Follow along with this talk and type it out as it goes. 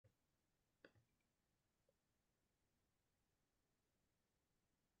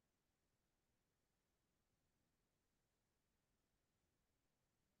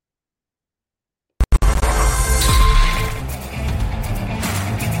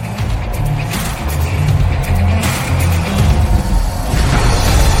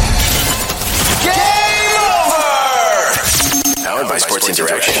Sports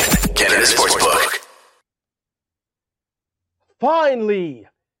Interaction, Canada Sportsbook. Finally,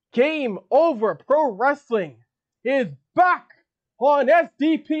 Game Over Pro Wrestling is back on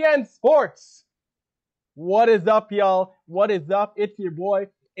SDPN Sports. What is up, y'all? What is up? It's your boy,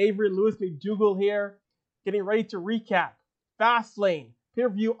 Avery Lewis McDougall here, getting ready to recap Fastlane,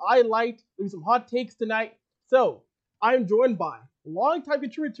 pay-per-view highlight, maybe some hot takes tonight. So, I'm joined by longtime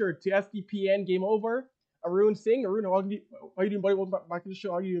contributor to SDPN Game Over, Arun Singh. Arun, how are you doing, buddy? Welcome back to the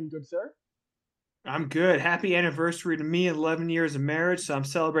show. How are you doing, good sir? I'm good. Happy anniversary to me, 11 years of marriage. So I'm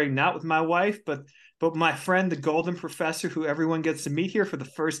celebrating not with my wife, but my friend, the Golden Professor, who everyone gets to meet here for the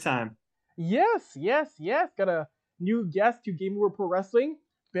first time. Yes. Got a new guest to Game Over Pro Wrestling,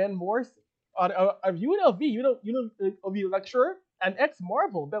 Ben Morse, of UNLV lecturer and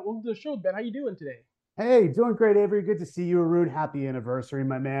ex-Marvel. Ben, welcome to the show, Ben. How you doing today? Hey, doing great, Avery. Good to see you, Arun. Happy anniversary,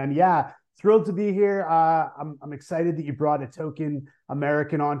 my man. Yeah, thrilled to be here. I'm excited that you brought a token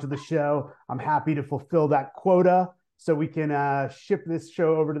American onto the show. I'm happy to fulfill that quota so we can ship this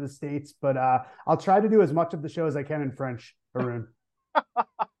show over to the States. But I'll try to do as much of the show as I can in French, Arun.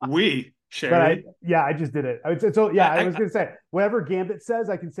 Oui, Sherry. I just did it. I was going to say, whatever Gambit says,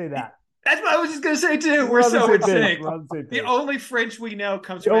 I can say that. That's what I was just going to say, too. We're so in sync. The only French we know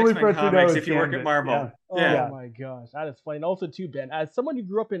comes from X-Men comics if you work at Marvel. Yeah. Oh, my gosh. That is funny. And also, too, Ben, as someone who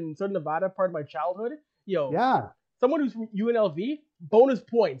grew up in Southern Nevada, part of my childhood, someone who's from UNLV, bonus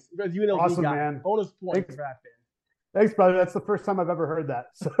points because UNLV awesome, got man. Bonus points for that, Ben. Thanks, brother. That's the first time I've ever heard that.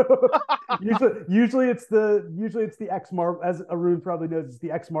 So usually it's the ex-Marvel, as Arun probably knows, it's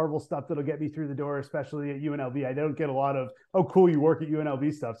the ex-Marvel stuff that'll get me through the door, especially at UNLV. I don't get a lot of, oh, cool, you work at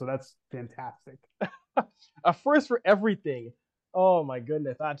UNLV stuff. So that's fantastic. A first for everything. Oh my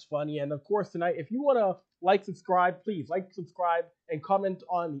goodness, that's funny. And of course, tonight, if you want to subscribe, please subscribe, and comment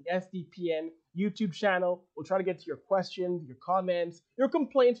on the SDPN YouTube channel. We'll try to get to your questions, your comments, your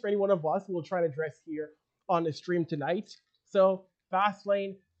complaints for any one of us. We'll try to address here on the stream tonight. So,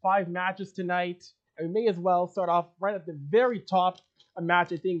 Fastlane, 5 matches tonight. And we may as well start off right at the very top, a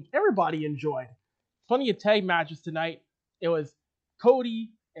match I think everybody enjoyed. Plenty of tag matches tonight. It was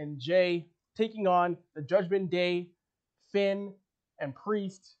Cody and Jay taking on the Judgment Day, Finn, and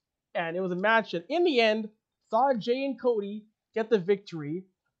Priest. And it was a match that, in the end, saw Jay and Cody get the victory.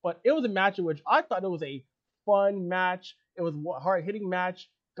 But it was a match in which I thought it was a fun match. It was a hard-hitting match.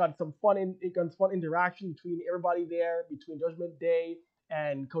 Got some fun interaction between everybody there, between Judgment Day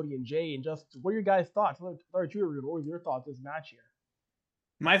and Cody and Jay. And just, what are your guys' thoughts? What were your thoughts on this match here?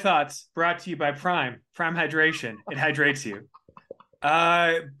 My thoughts brought to you by Prime Hydration. It hydrates you.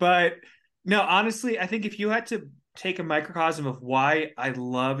 But no, honestly, I think if you had to take a microcosm of why I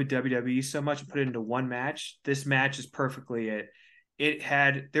love WWE so much and put it into one match, this match is perfectly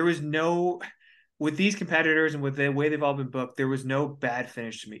it. There was no, with these competitors and with the way they've all been booked, there was no bad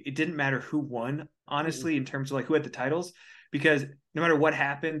finish to me. It didn't matter who won, honestly, in terms of who had the titles, because no matter what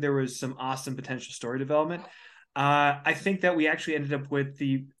happened, there was some awesome potential story development. I think that we actually ended up with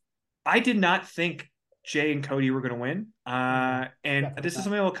I did not think Jay and Cody were going to win. And this is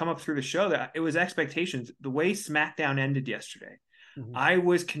something that will come up through the show, that it was expectations. The way SmackDown ended yesterday, I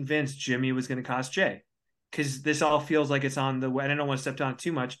was convinced Jimmy was going to cost Jay, because this all feels like it's on the way. And I don't want to step on it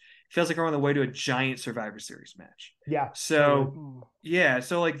too much. It feels like we're on the way to a giant Survivor Series match. Yeah. So,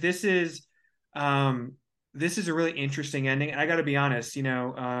 So this is a really interesting ending. And I got to be honest,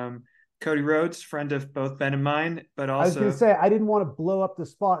 Cody Rhodes, friend of both Ben and mine, but also, I was going to say, I didn't want to blow up the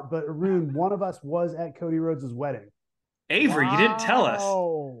spot, but Arun, one of us was at Cody Rhodes' wedding. Avery, you didn't tell us.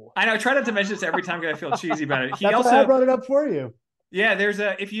 I know. I try not to mention this every time because I feel cheesy about it. That's why I brought it up for you. Yeah,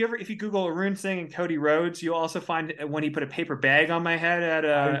 if you Google Arun Singh and Cody Rhodes, you'll also find when he put a paper bag on my head at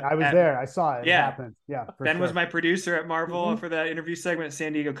I was there. I saw it. Yeah. It happened. Yeah. Ben was my producer at Marvel for that interview segment at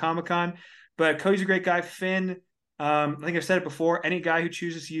San Diego Comic-Con. But Cody's a great guy. Finn, I think I've said it before, any guy who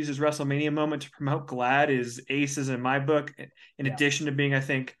chooses to use his WrestleMania moment to promote GLAAD is aces in my book, in addition to being, I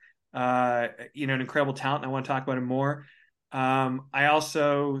think, an incredible talent. I want to talk about him more. I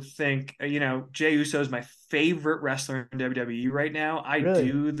also think, Jey Uso is my favorite wrestler in WWE right now. I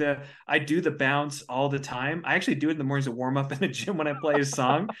do the bounce all the time. I actually do it in the mornings to warm up in the gym when I play his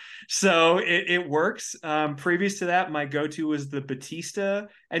song. So it works. Previous to that, my go-to was the Batista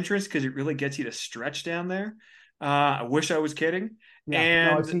entrance, because it really gets you to stretch down there. I wish I was kidding.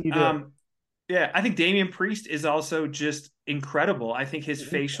 I think Damian Priest is also just incredible. I think his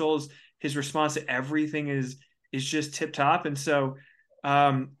facials, his response to everything is just tip top. And so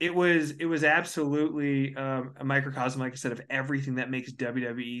it was absolutely a microcosm, like I said, of everything that makes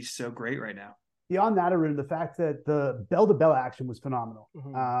WWE so great right now. Beyond that, Arun, the fact that the bell-to-bell action was phenomenal.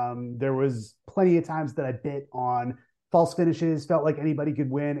 There was plenty of times that I bit on false finishes, felt like anybody could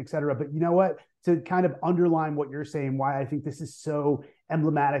win, etc. But you know what? To kind of underline what you're saying, why I think this is so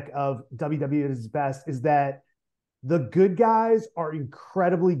emblematic of WWE at its best is that the good guys are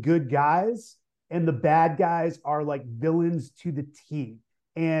incredibly good guys, and the bad guys are like villains to the T.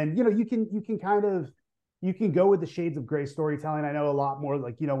 And you can kind of you can go with the shades of gray storytelling. I know a lot more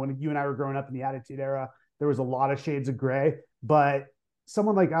like when you and I were growing up in the Attitude Era, there was a lot of shades of gray. But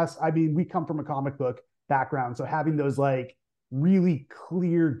someone like us, I mean, we come from a comic book background, so having those like really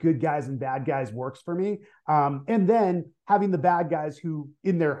clear good guys and bad guys works for me. And then having the bad guys who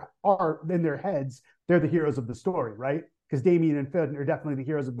in their heads, they're the heroes of the story, right? Because Damien and Finn are definitely the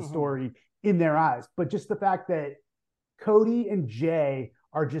heroes of the story in their eyes. But just the fact that Cody and Jay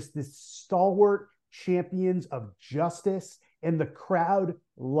are just this stalwart champions of justice, and the crowd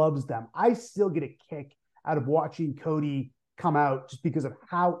loves them. I still get a kick out of watching Cody come out just because of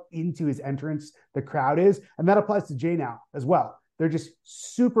how into his entrance the crowd is. And that applies to Jay now as well. They're just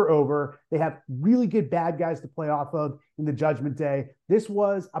super over. They have really good bad guys to play off of in the Judgment Day.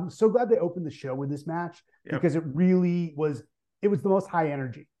 I'm so glad they opened the show with this match because it was the most high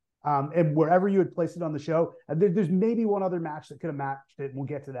energy. And wherever you would place it on the show, there's maybe one other match that could have matched it. And we'll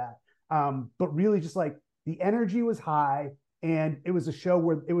get to that. But really just like the energy was high, and it was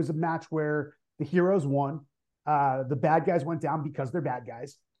a match where the heroes won. The bad guys went down because they're bad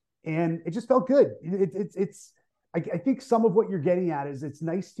guys, and it just felt good. I think some of what you're getting at is it's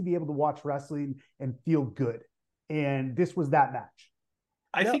nice to be able to watch wrestling and feel good. And this was that match.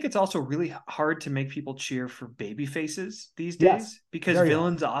 I think it's also really hard to make people cheer for baby faces these days because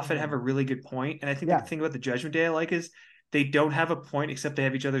villains often have a really good point. And I think the thing about the Judgment Day I like is they don't have a point except they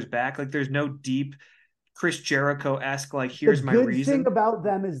have each other's back. Like there's no deep Chris Jericho-esque, like, here's my reason. The good thing about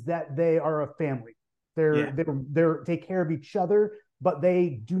them is that they are a family. They take care of each other, but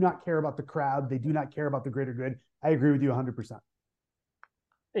they do not care about the crowd. They do not care about the greater good. I agree with you 100%.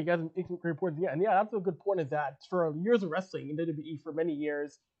 Hey, you guys make some great points. Yeah, and that's a good point is that for years of wrestling in WWE, for many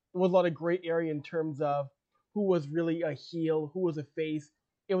years, there was a lot of gray area in terms of who was really a heel, who was a face.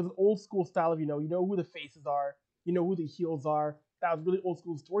 It was an old school style of, you know who the faces are, you know who the heels are. That was really old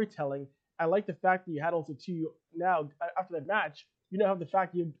school storytelling. I like the fact that you had also too now after that match, you now have the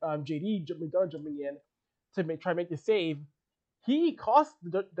fact you have JD McDonough jumping in to try to make the save. He cost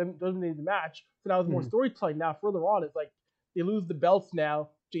the match, so now it's more storytelling. Now further on, it's like they lose the belts now.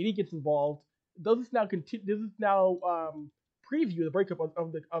 JD gets involved. Does this now preview the breakup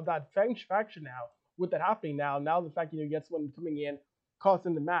of that faction now? With that happening now the fact you get someone coming in,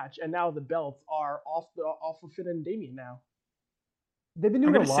 costing the match, and now the belts are off of Finn and Damien now. They've been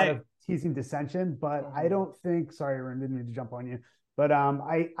doing a lot of teasing dissension, but I don't think. Sorry, Aaron, didn't mean to jump on you, but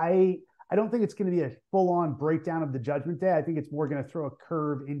I don't think it's going to be a full-on breakdown of the Judgment Day. I think it's more going to throw a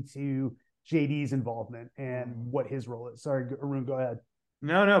curve into JD's involvement and what his role is. Sorry, Arun, go ahead.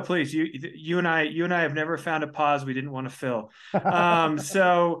 No, please. You and I have never found a pause we didn't want to fill.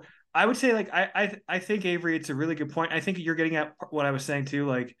 So I would say, like, I think, Avery, it's a really good point. I think you're getting at what I was saying too.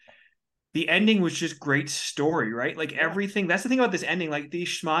 Like, the ending was just great story, right? Like everything. That's the thing about this ending. Like these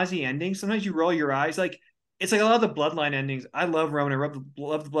schmozzy endings, sometimes you roll your eyes. Like it's like a lot of the Bloodline endings. I love Roman. I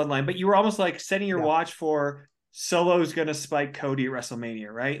love the Bloodline, but you were almost like setting your watch for Solo's going to spike Cody at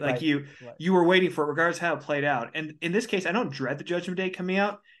WrestleMania, right? Like you were waiting for it, regardless of how it played out. And in this case, I don't dread the Judgment Day coming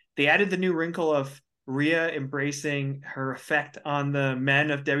out. They added the new wrinkle of Rhea embracing her effect on the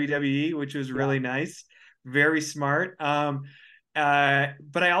men of WWE, which was really nice, very smart.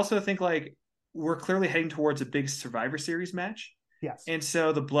 But I also think like we're clearly heading towards a big Survivor Series match. Yes. And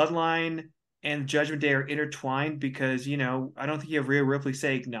so the Bloodline and Judgment Day are intertwined because, I don't think you have Rhea Ripley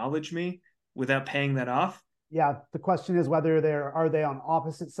say, acknowledge me without paying that off. Yeah. The question is whether are they on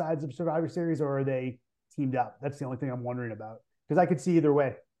opposite sides of Survivor Series or are they teamed up? That's the only thing I'm wondering about because I could see either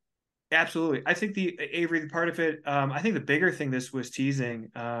way. Absolutely. I think the part of it, I think the bigger thing this was teasing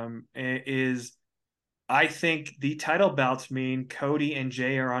is I think the title belts mean Cody and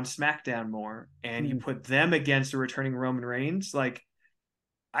Jay are on SmackDown more, and you put them against a returning Roman Reigns. Like,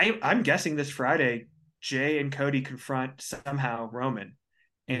 I'm guessing this Friday, Jay and Cody confront somehow Roman,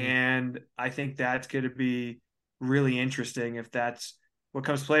 and I think that's going to be really interesting if that's what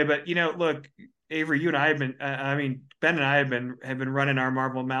comes to play. But look, Avery, you and I have been, Ben and I have been running our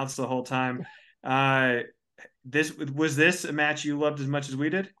marble mouths the whole time. This a match you loved as much as we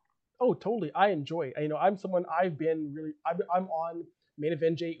did? Oh, totally. I enjoy it. I'm someone I'm on main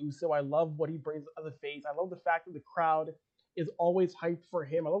event Jey Uso. I love what he brings as a face. I love the fact that the crowd is always hyped for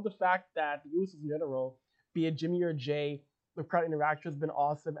him. I love the fact that the Usos in general, be it Jimmy or Jay, the crowd interaction has been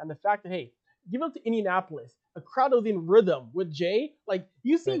awesome. And the fact that, hey, give it up to Indianapolis, a crowd was in rhythm with Jay. Like,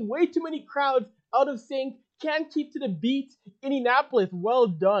 you see way too many crowds out of sync, can't keep to the beat. Indianapolis, well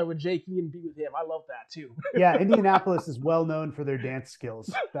done with Jay. Can be with him. I love that too. Yeah, Indianapolis is well known for their dance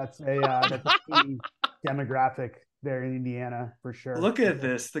skills. That's a key demographic there in Indiana for sure. Look at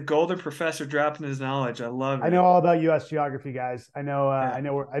this, the golden professor dropping his knowledge. I love it. I know all about U.S. geography, guys. I know Yeah. I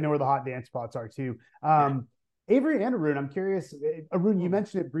know where the hot dance spots are too. Yeah. Avery and Arun, I'm curious. Arun, you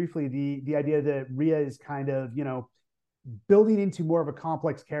mentioned it briefly. The idea that Rhea is kind of building into more of a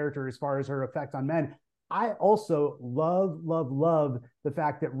complex character as far as her effect on men. I also love the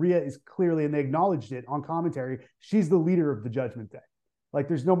fact that Rhea is clearly, and they acknowledged it on commentary, she's the leader of the Judgment Day. Like,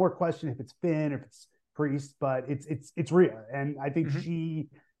 there's no more question if it's Finn, if it's Priest, but it's Rhea, and I think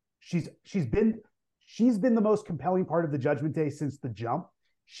she's been the most compelling part of the Judgment Day since the jump.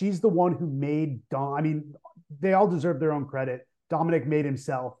 She's the one who made Dom. I mean, they all deserve their own credit. Dominic made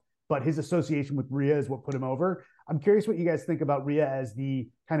himself, but his association with Rhea is what put him over. I'm curious what you guys think about Rhea as the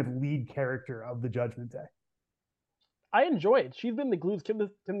kind of lead character of the Judgment Day. I enjoy it. She's been the glue to them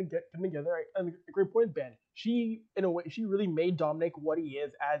together. A great point, Ben. She, in a way, she really made Dominic what he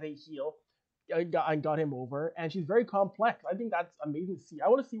is as a heel. Got him over, and she's very complex. I think that's amazing to see. I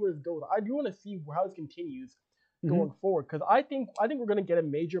want to see where this goes. I do want to see how this continues going forward, because I think we're going to get a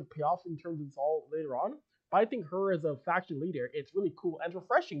major payoff in terms of this all later on. But I think her as a faction leader, it's really cool and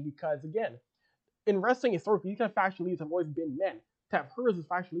refreshing, because again, in wrestling historically, these kind of faction leaders have always been men. To have her as a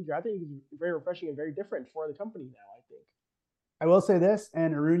faction leader, I think is very refreshing and very different for the company now, I think. I will say this,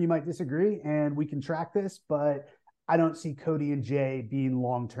 and Arun, you might disagree, and we can track this, but I don't see Cody and Jay being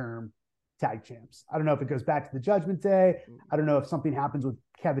long-term tag champs. I don't know if it goes back to the Judgment Day. I don't know if something happens with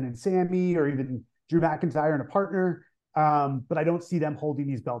Kevin and Sammy, or even Drew McIntyre and a partner. But I don't see them holding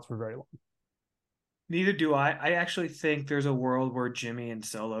these belts for very long. Neither do I. I actually think there's a world where Jimmy and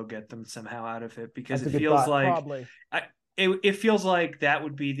Solo get them somehow out of it, because That's it feels like it feels like that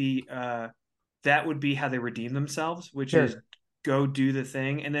would be how they redeem themselves, which is go do the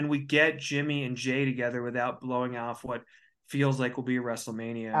thing, and then we get Jimmy and Jay together without blowing off what feels like will be a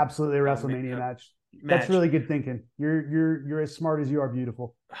WrestleMania. Absolutely, a WrestleMania match. That's really good thinking. You're as smart as you are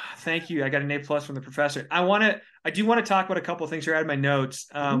beautiful. Thank you. I got an A+ from the professor. I do want to talk about a couple of things here out of my notes.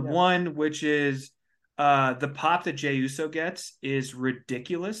 One, which is the pop that Jey Uso gets is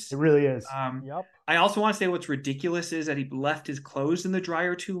ridiculous. It really is. Yep. I also want to say what's ridiculous is that he left his clothes in the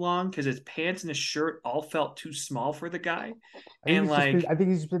dryer too long, because his pants and his shirt all felt too small for the guy. I think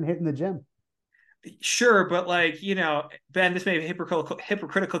he's just been hitting the gym. Sure, but Ben, this may be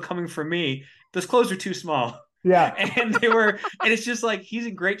hypocritical coming from me. Those clothes are too small. Yeah. And it's just like, he's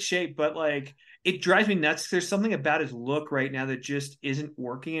in great shape, but like, it drives me nuts. There's something about his look right now that just isn't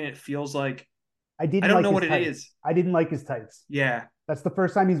working, and it feels like I don't know what it is. I didn't like his tights. Yeah. That's the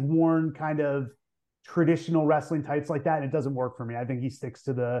first time he's worn kind of traditional wrestling tights like that, and it doesn't work for me. I think he sticks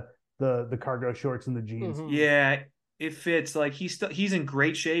to the cargo shorts and the jeans. Mm-hmm. Yeah, it fits. Like, he's in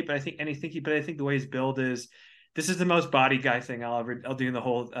great shape, but I think the way his build is, this is the most body guy thing I'll do in the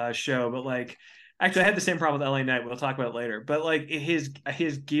whole show. But like, actually, I had the same problem with LA Knight. We'll talk about it later. But like, his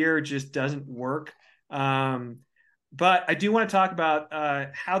gear just doesn't work. But I do want to talk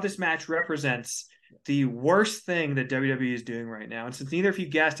about how this match represents the worst thing that WWE is doing right now. And since neither of you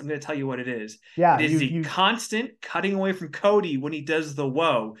guessed, I'm going to tell you what it is. Yeah, it is the constant cutting away from Cody when he does the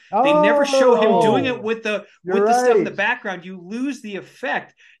whoa. Oh, they never show him doing it with the stuff in the background. You lose the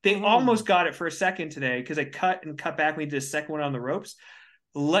effect. They almost got it for a second today, because they cut back when he did the second one on the ropes.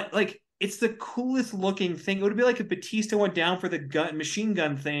 Like, it's the coolest looking thing. It would be like if Batista went down for the machine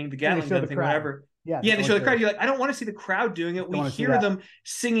gun thing, the Gatling gun thing, whatever. Yeah, they show the crowd. You're like, I don't want to see the crowd doing it. We hear them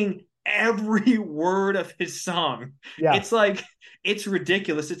singing every word of his song. Yeah. It's like, it's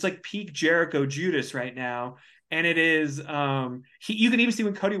ridiculous. It's like peak Jericho Judas right now. And it is, you can even see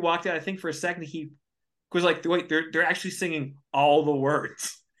when Cody walked out, I think for a second, he was like, wait, they're actually singing all the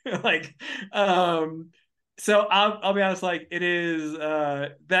words. Like, so I'll be honest, like, it is,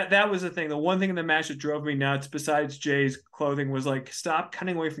 that was the thing. The one thing in the match that drove me nuts, besides Jay's clothing, was like, stop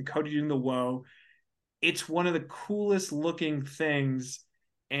cutting away from Cody doing the whoa. It's one of the coolest looking things,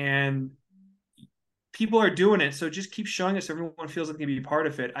 and people are doing it. So just keep showing us so everyone feels like they can be part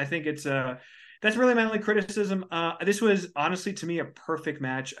of it. I think it's that's really my only criticism. This was honestly, to me, a perfect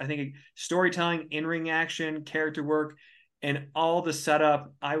match. I think storytelling, in-ring action, character work, and all the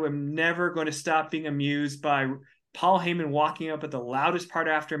setup. I am never going to stop being amused by Paul Heyman walking up at the loudest part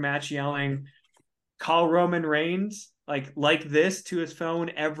after match, yelling, "Call Roman Reigns," like this to his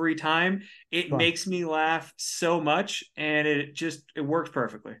phone every time. It makes me laugh so much, and it works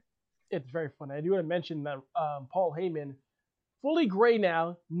perfectly. It's very funny. I do want to mention that Paul Heyman, fully gray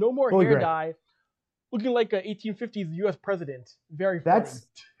now, no more hair dye, looking like a 1850s U.S. president. Very funny.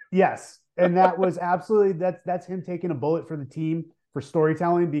 Yes, And that was absolutely that's him taking a bullet for the team for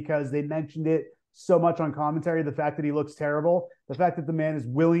storytelling, because they mentioned it so much on commentary. The fact that he looks terrible, the fact that the man is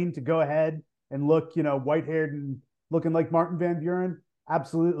willing to go ahead and look, white haired and looking like Martin Van Buren.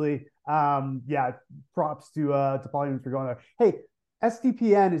 Absolutely. Yeah. Props to Paul Heyman for going there. Hey,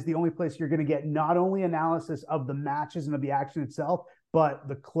 SDPN is the only place you're going to get not only analysis of the matches and of the action itself, but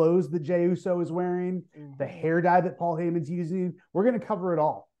the clothes that Jey Uso is wearing, the hair dye that Paul Heyman's using. We're going to cover it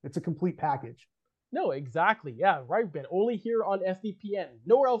all. It's a complete package. No, exactly. Yeah, right, Ben. Only here on SDPN.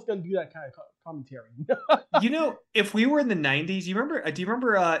 Nowhere else going to do that kind of commentary. If we were in the 90s, do you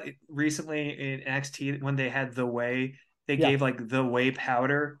remember recently in NXT when they had The Way, they gave like The Way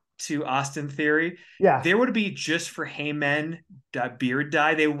powder to Austin Theory? Yeah. There would be, just for Heyman beard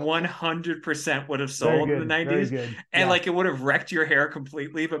dye, they 100% would have sold in the 90s. And like, it would have wrecked your hair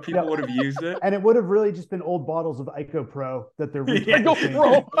completely, but people would have used it. And it would have really just been old bottles of Ico Pro that they're Ico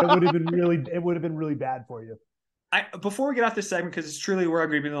Pro. It would have been really bad for you. Before we get off this segment, because it's truly where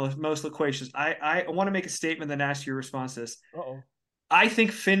I'm going to be the most loquacious, I want to make a statement, then ask your response to this. I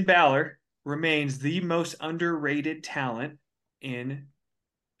think Finn Balor remains the most underrated talent in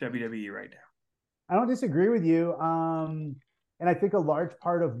WWE right now. I don't disagree with you. And I think a large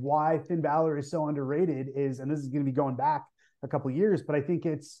part of why Finn Balor is so underrated is, and this is going to be going back a couple of years, but I think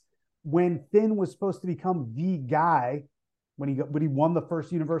it's when Finn was supposed to become the guy, when he won the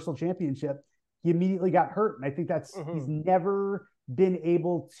first Universal Championship, he immediately got hurt. And I think he's never been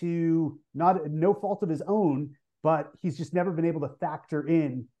able to, no fault of his own, but he's just never been able to factor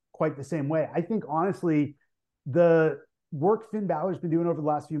in quite the same way. I think, honestly, the work Finn Balor's been doing over the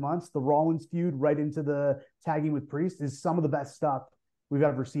last few months, the Rollins feud right into the tagging with Priest, is some of the best stuff we've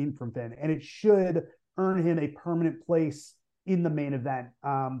ever seen from Finn. And it should earn him a permanent place in the main event.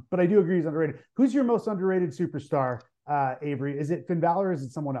 But I do agree he's underrated. Who's your most underrated superstar, Avery? Is it Finn Balor or is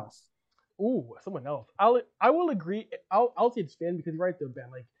it someone else? Ooh, someone else. I will agree. I'll say it's Finn, because you're right there,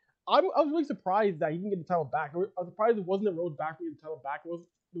 Ben. Like, I was really surprised that he didn't get the title back. I was surprised it wasn't a road back to get the title back. There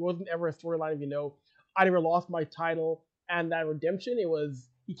wasn't ever a storyline of, I never lost my title and that redemption. It was,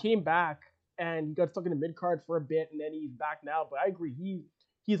 he came back and he got stuck in the mid card for a bit, and then he's back now. But I agree,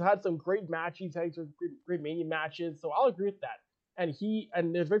 he's had some great matches. He's had some great Mania matches, so I'll agree with that.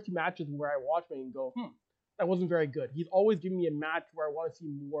 And there's very few matches where I watch him and go, that wasn't very good. He's always giving me a match where I want to see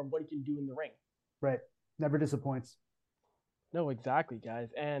more of what he can do in the ring. Right. Never disappoints. No, exactly, guys.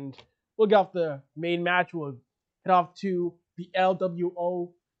 And we'll get off the main match. We'll head off to the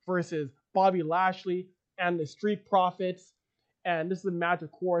LWO versus Bobby Lashley and the Street Profits. And this is a match,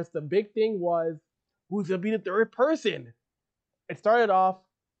 of course. The big thing was, who's going to be the third person? It started off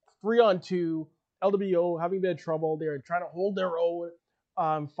 3-on-2. LWO having a bit of trouble. They were trying to hold their own,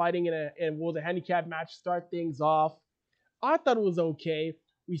 fighting in a handicap match to start things off. I thought it was okay.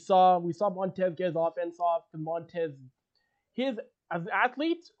 We saw Montez get his offense off, and Montez, as an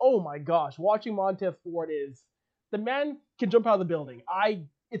athlete, oh my gosh, watching Montez Ford the man can jump out of the building.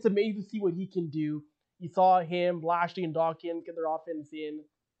 It's amazing to see what he can do. You saw him, Lashley and Dawkins get their offense in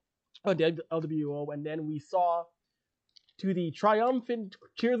on the LWO, and then we saw, to the triumphant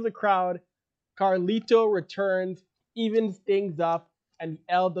cheers of the crowd, Carlito returns, evens things up, and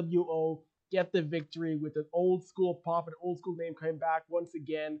the LWO get the victory with an old school pop, an old school name coming back once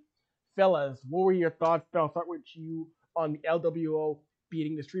again. Fellas, what were your thoughts? I'll start with you on the LWO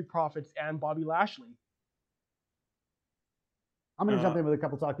beating the Street Profits and Bobby Lashley. I'm going to jump in with a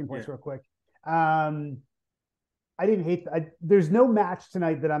couple talking points real quick. I didn't hate. There's no match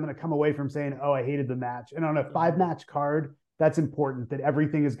tonight that I'm going to come away from saying, oh, I hated the match. And on a 5-match card, that's important that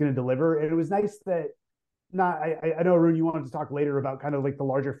everything is going to deliver. And it was nice that I know, Arun, you wanted to talk later about kind of like the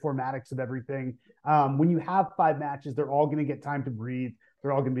larger formatics of everything. When you have 5 matches, they're all going to get time to breathe.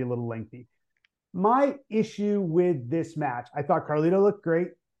 They're all going to be a little lengthy. My issue with this match, I thought Carlito looked great.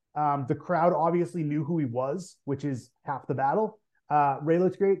 The crowd obviously knew who he was, which is half the battle. Ray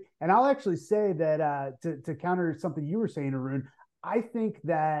looks great. And I'll actually say that to counter something you were saying, Arun, I think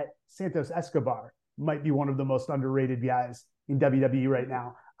that Santos Escobar might be one of the most underrated guys in WWE right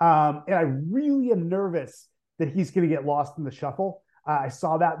now. And I really am nervous that he's going to get lost in the shuffle. I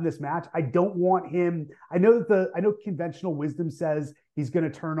saw that in this match. I don't want him. I know conventional wisdom says he's going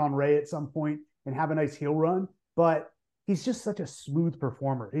to turn on Ray at some point and have a nice heel run, but he's just such a smooth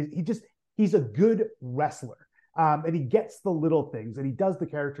performer. He's a good wrestler. And he gets the little things and he does the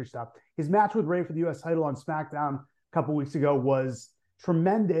character stuff. His match with Ray for the US title on SmackDown a couple weeks ago was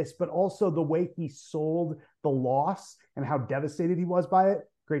tremendous, but also the way he sold the loss and how devastated he was by it.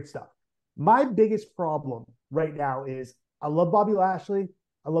 Great stuff. My biggest problem right now is I love Bobby Lashley.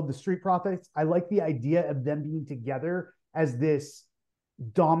 I love the Street Profits. I like the idea of them being together as this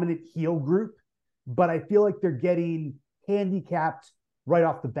dominant heel group, but I feel like they're getting handicapped right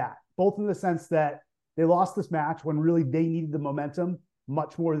off the bat, both in the sense that they lost this match when really they needed the momentum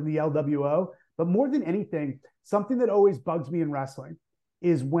much more than the LWO. But more than anything, something that always bugs me in wrestling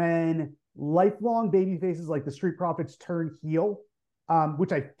is when lifelong baby faces like the Street Profits turn heel,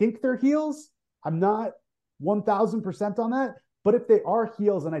 which I think they're heels. I'm not 1000% on that. But if they are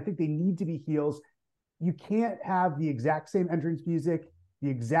heels, and I think they need to be heels, you can't have the exact same entrance music, the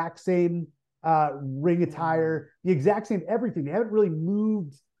exact same ring attire, the exact same everything. They haven't really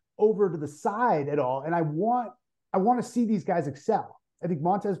moved over to the side at all. And I want to see these guys excel. I think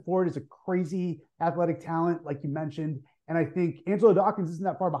Montez Ford is a crazy athletic talent, like you mentioned. And I think Angelo Dawkins isn't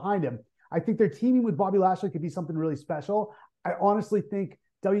that far behind him. I think their teaming with Bobby Lashley could be something really special. I honestly think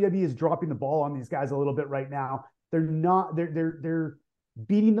WWE is dropping the ball on these guys a little bit right now. They're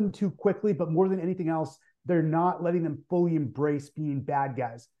beating them too quickly, but more than anything else, they're not letting them fully embrace being bad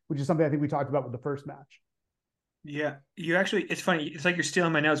guys, which is something I think we talked about with the first match. Yeah, you actually, it's funny. It's like you're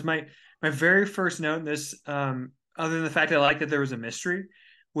stealing my notes. My very first note in this, other than the fact that I like that there was a mystery,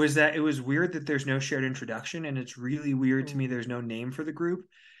 was that it was weird that there's no shared introduction, and it's really weird to me there's no name for the group.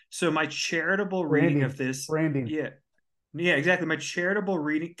 So my charitable reading of this, yeah, exactly. My charitable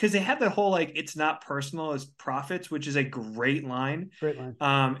reading, because they have that whole like it's not personal, it's profits, which is a great line. Great line.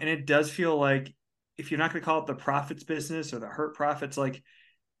 And it does feel like if you're not going to call it the profits business or the hurt profits, like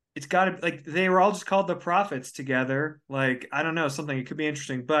it's got to like they were all just called the Prophets together. Like I don't know, something it could be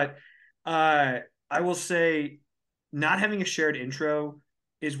interesting. But I will say, not having a shared intro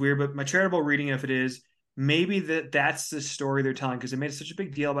is weird. But my charitable reading of it is maybe that's the story they're telling, because they made such a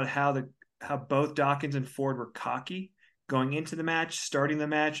big deal about how both Dawkins and Ford were cocky going into the match, starting the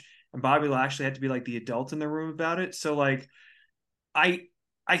match, and Bobby Lashley had to be like the adult in the room about it. So like I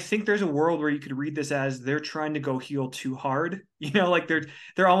think there's a world where you could read this as they're trying to go heel too hard. You know, like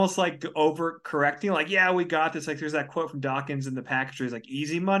they're almost like over correcting, like, yeah, we got this. Like there's that quote from Dawkins in the package where he's like,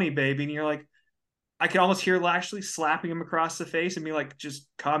 easy money, baby. And you're like, I can almost hear Lashley slapping him across the face and be like, just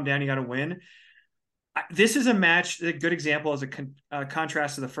calm down, you got to win. This is a match, a good example as a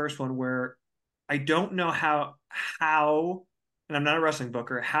contrast to the first one, where I don't know how, and I'm not a wrestling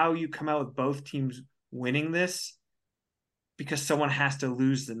booker, how you come out with both teams winning this, because someone has to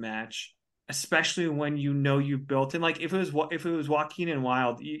lose the match, especially when you know you've built in. Like if it was Joaquin and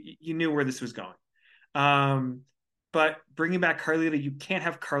Wild, you knew where this was going. But bringing back Carlito, you can't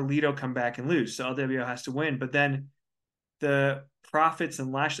have Carlito come back and lose, so LWO has to win. But then the Profits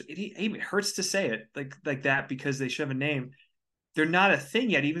and Lashley, it hurts to say it like that because they should have a name. They're not a thing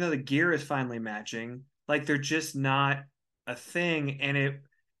yet, even though the gear is finally matching. Like they're just not a thing, and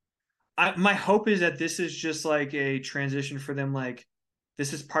my hope is that this is just like a transition for them. Like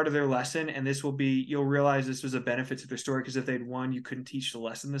this is part of their lesson, and you'll realize this was a benefit to their story, because if they'd won, you couldn't teach the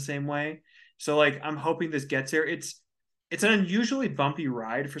lesson the same way. So like, I'm hoping this gets there. It's an unusually bumpy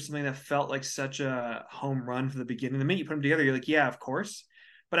ride for something that felt like such a home run from the beginning. The minute you put them together, you're like, yeah, of course.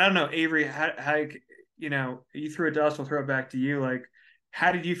 But I don't know, Avery, how you threw it to us, we'll throw it back to you. Like,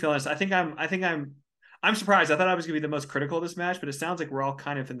 how did you feel this? I'm surprised. I thought I was going to be the most critical of this match, but it sounds like we're all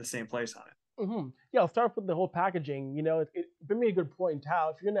kind of in the same place on it. Mm-hmm. Yeah, I'll start with the whole packaging. You know, it made a good point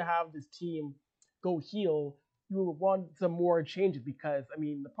how if you're going to have this team go heel, you will want some more changes, because, I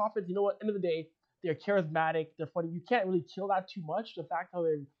mean, the Profits, you know what, end of the day, they're charismatic, they're funny. You can't really kill that too much. The fact how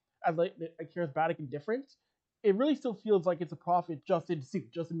they're as like charismatic and different, it really still feels like it's a Prophet just in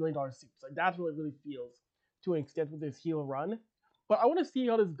suit, just $1 million suits. Like that's what it really feels to an extent with this heel run. But I want to see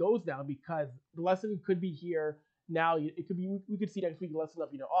how this goes now, because the lesson could be here now. It could be we could see next week a lesson of,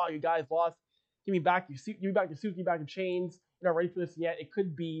 oh, you guys lost, give me back your suit, give me back your suit, give me back your chains. You're not ready for this yet. It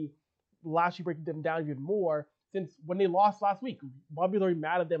could be Lashley breaking them down even more, since when they lost last week, Bobby was already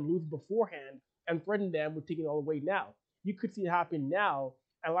mad at them losing beforehand and threatened them with taking it all away now. You could see it happen now,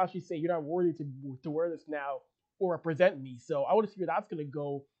 and Lashley say, you're not worthy to wear this now or represent me. So I want to see where that's going to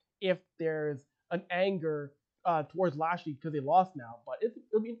go, if there's an anger towards Lashley because they lost now. But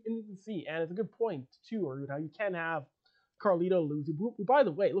it'll be interesting to see. And it's a good point, too, or how you can have Carlito lose, who, by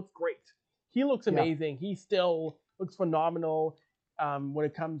the way, looks great. He looks amazing. Yeah. He still looks phenomenal when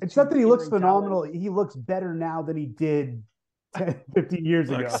it comes it's to... It's not that he looks phenomenal. Talent. He looks better now than he did 10, 15 years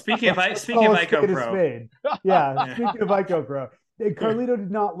ago. Speaking of Ico Pro. Yeah, speaking of Ico Pro. Carlito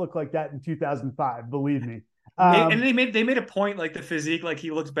did not look like that in 2005, believe me. And they made a point, like the physique, like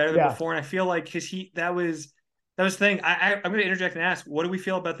he looks better than before. And I feel like that was the thing. I'm going to interject and ask, what do we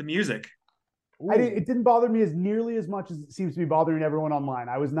feel about the music? It didn't bother me as nearly as much as it seems to be bothering everyone online.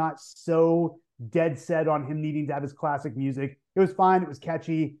 I was not so dead set on him needing to have his classic music. It was fine. It was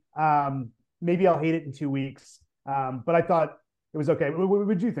catchy. Maybe I'll hate it in 2 weeks. But I thought it was okay. What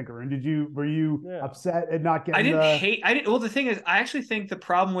did you think, Arun? Were you upset at not getting? I didn't. Well, the thing is, I actually think the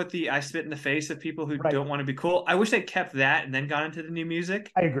problem with the "I spit in the face" of people who don't want to be cool. I wish they kept that and then got into the new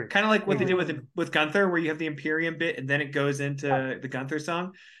music. I agree. Kind of like what they did with Gunther, where you have the Imperium bit and then it goes into the Gunther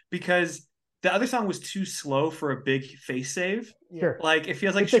song, because the other song was too slow for a big face save. Sure. Like it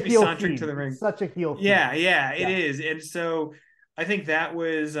feels like it should be sauntering to the ring. It's such a heel theme. Yeah, it is. And so I think that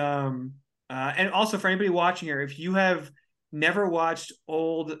was and also for anybody watching here, if you have never watched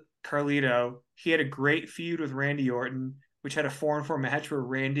old Carlito, he had a great feud with Randy Orton, which had a 4-on-4 match where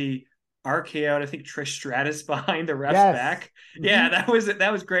Randy RKO'd, I think, Trish Stratus behind the ref's back. Mm-hmm. Yeah,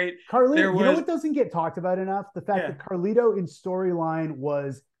 that was great. Carlito, you know what doesn't get talked about enough? The fact that Carlito in storyline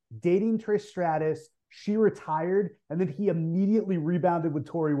was dating Trish Stratus, she retired, and then he immediately rebounded with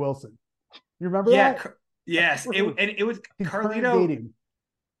Tori Wilson. You remember that? Yes. It was Carlito. Dating.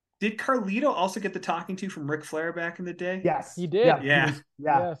 Did Carlito also get the talking to from Ric Flair back in the day? Yes, he did. Yeah.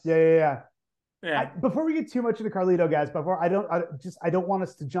 Before we get too much into Carlito, guys, I don't want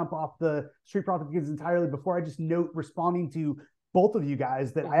us to jump off the Street Profits entirely. Before I just note, responding to both of you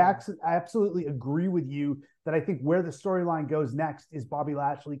guys, that I absolutely agree with you that I think where the storyline goes next is Bobby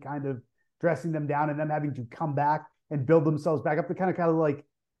Lashley kind of dressing them down and them having to come back and build themselves back up. The kind of like,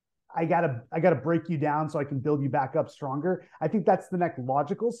 I gotta break you down so I can build you back up stronger. I think that's the next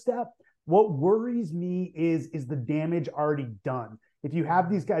logical step. What worries me is the damage already done. If you have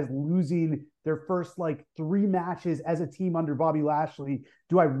these guys losing their first like 3 matches as a team under Bobby Lashley,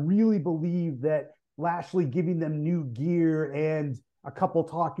 do I really believe that Lashley giving them new gear and a couple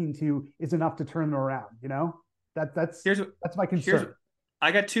talking to is enough to turn them around? You know, that's my concern.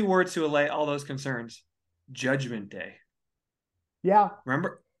 I got 2 words to allay all those concerns. Judgment Day. Yeah.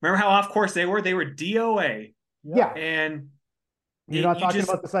 Remember how off course they were? They were DOA. Yeah. And you're not talking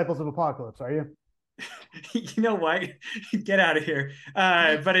about Disciples of Apocalypse, are you? You know what? Get out of here.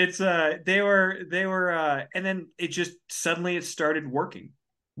 But it's they were and then it just suddenly it started working.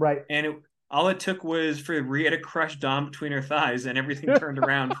 Right. And all it took was for Rhea to crush Dom between her thighs and everything turned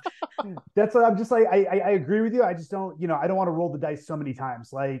around. That's what I'm just like, I agree with you. I just don't, I don't want to roll the dice so many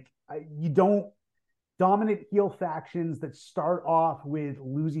times. Like you don't dominant heel factions that start off with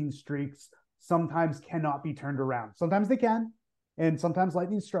losing streaks sometimes cannot be turned around. Sometimes they can, and sometimes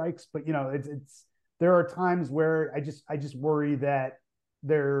lightning strikes, but there are times where I just worry that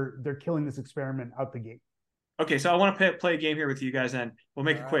they're killing this experiment out the gate. Okay, so I want to play a game here with you guys, and we'll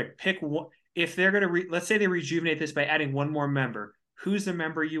make it quick. Pick one. If they're going to, let's say they rejuvenate this by adding one more member. Who's the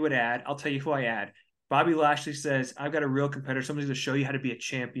member you would add? I'll tell you who I add. Bobby Lashley says, I've got a real competitor. Somebody's going to show you how to be a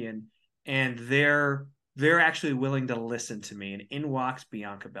champion. And they're actually willing to listen to me. And in walks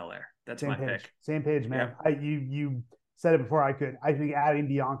Bianca Belair. That's my pick. Same page, man. Yeah. You said it before I could. I think adding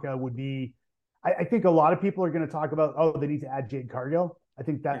Bianca would be, I think a lot of people are going to talk about, they need to add Jade Cargill. I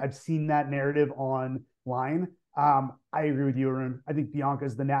think that I've seen that narrative online. I agree with you, Arun. I think Bianca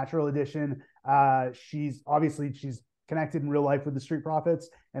is the natural addition. She's connected in real life with the Street Profits,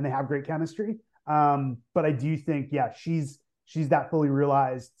 and they have great chemistry. But I do think, she's that fully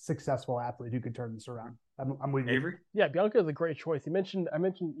realized, successful athlete who could turn this around. I'm with you. Avery? Yeah, Bianca is a great choice. You mentioned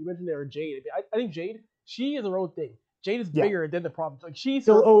there Jade. I think Jade, she is her own thing. Jade is bigger than the Profits. Like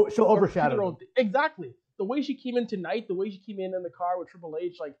she'll overshadow her own thing. Exactly. The way she came in tonight, the way she came in the car with Triple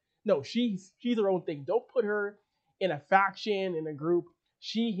H, like, no, she's her own thing. Don't put her in a faction, in a group.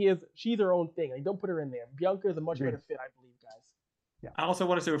 She's her own thing. Like, don't put her in there. Bianca is a much better fit, I believe, guys. Yeah. I also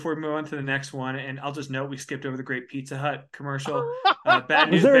want to say before we move on to the next one, and I'll just note we skipped over the great Pizza Hut commercial. Bad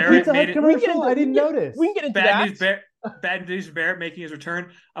News Barrett made it. Commercial? I didn't notice. We can get into that. Bad News Barrett making his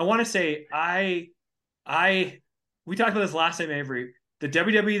return. I want to say we talked about this last time, Avery. The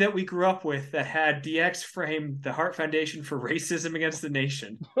WWE that we grew up with that had DX frame the Hart Foundation for Racism Against the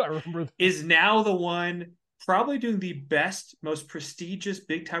Nation I remember that. Is now the one probably doing the best, most prestigious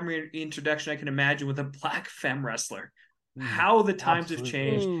big-time reintroduction I can imagine with a black femme wrestler. How the times have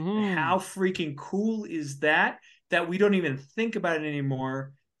changed. How freaking cool is that we don't even think about it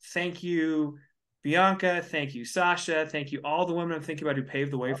anymore. Thank you, Bianca. Thank you, Sasha. Thank you, all the women I'm thinking about who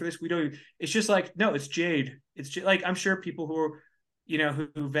paved the way for this. We don't. It's just like, no, it's Jade. It's just, like, I'm sure people who are,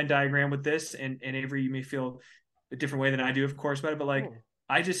 who Venn diagram with this, and Avery, you may feel a different way than I do, of course, about it, but like,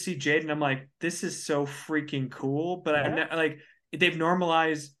 I just see Jade and I'm like, this is so freaking cool. But I'm not, like, they've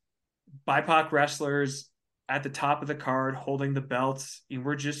normalized BIPOC wrestlers at the top of the card holding the belts.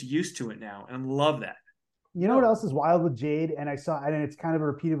 We're just used to it now, and I love that. You know what else is wild with Jade? And it's kind of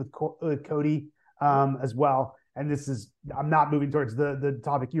repeated with Cody as well. And this is, I'm not moving towards the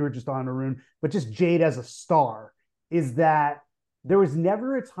topic you were just on, Arun, but just Jade as a star is that there was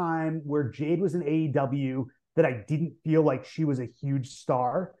never a time where Jade was in AEW that I didn't feel like she was a huge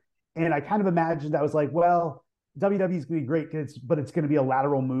star. And I kind of imagined I was like, well, WWE is going to be great, but it's going to be a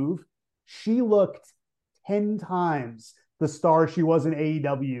lateral move. She looked 10 times the star she was in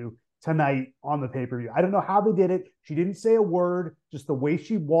AEW tonight on the pay-per-view. I don't know how they did it. She didn't say a word, just the way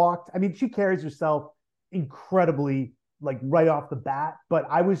she walked. I mean, she carries herself incredibly, like right off the bat, but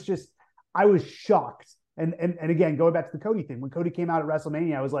I was shocked. And again, going back to the Cody thing, when Cody came out at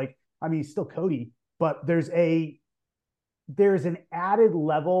WrestleMania, I was like, I mean, he's still Cody, but there's an added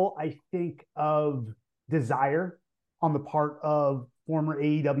level, I think, of desire on the part of former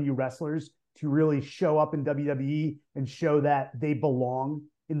AEW wrestlers to really show up in WWE and show that they belong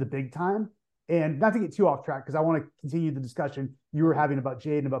in the big time. And not to get too off track, because I want to continue the discussion you were having about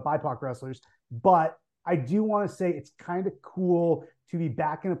Jade and about BIPOC wrestlers, but I do want to say it's kind of cool to be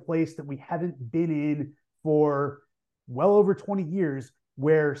back in a place that we haven't been in for well over 20 years,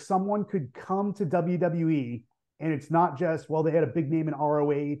 where someone could come to WWE and it's not just, well, they had a big name in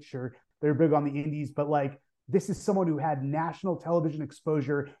ROH or they're big on the indies, but like, this is someone who had national television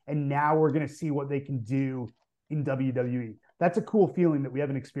exposure, and now we're going to see what they can do in WWE. That's a cool feeling that we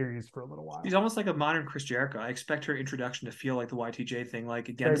haven't experienced for a little while. He's almost like a modern Chris Jericho. I expect her introduction to feel like the Y2J thing, like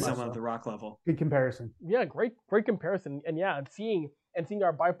against someone at the Rock level. Good comparison. Yeah, great comparison. And yeah, seeing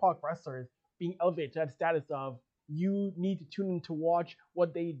our BIPOC wrestlers being elevated to that status of, you need to tune in to watch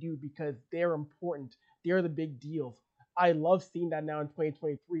what they do because they're important. They're the big deals. I love seeing that now in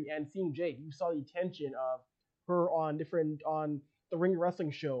 2023, and seeing Jade. You saw the attention of her on the Ring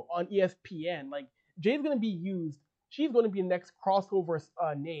Wrestling Show on ESPN. Like, Jade's going to be used. She's going to be the next crossover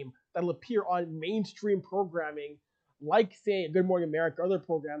name that'll appear on mainstream programming, like, say, Good Morning America, other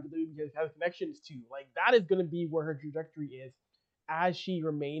programs that WWE has connections to. Like, that is going to be where her trajectory is as she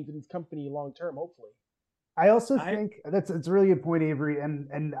remains in this company long term, hopefully. I also think it's a really good point, Avery,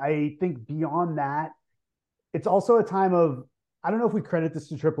 and I think beyond that, it's also a time of, I don't know if we credit this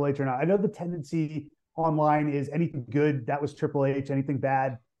to Triple H or not. I know the tendency online is anything good, that was Triple H, anything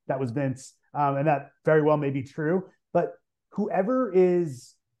bad, that was Vince, and that very well may be true. But whoever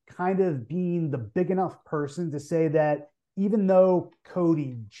is kind of being the big enough person to say that even though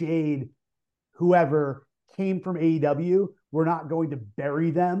Cody, Jade, whoever came from AEW, we're not going to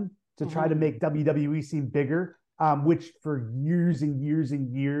bury them to try to make WWE seem bigger, which for years and years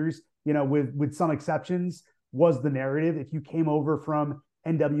and years, you know, with some exceptions, was the narrative. If you came over from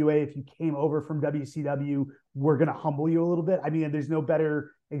NWA, if you came over from WCW, we're going to humble you a little bit. I mean, there's no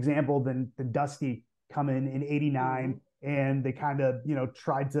better example than Dusty coming in '89, and they kind of, you know,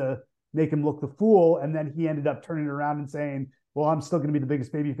 tried to make him look the fool, and then he ended up turning it around and saying, well, I'm still going to be the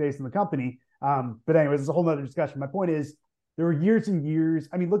biggest babyface in the company. But anyways, it's a whole nother discussion. My point is, there were years and years.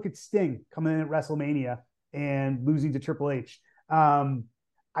 I mean, look at Sting coming in at WrestleMania and losing to Triple H.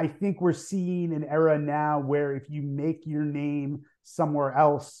 I think we're seeing an era now where if you make your name somewhere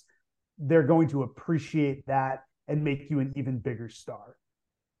else, they're going to appreciate that and make you an even bigger star.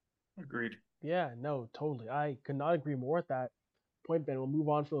 Agreed. Yeah, no, totally. I could not agree more at that point, Ben. We'll move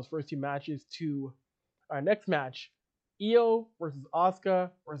on from those first two matches to our next match. Io versus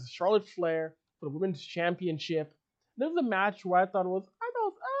Asuka versus Charlotte Flair for the Women's Championship. This was a match where I thought it was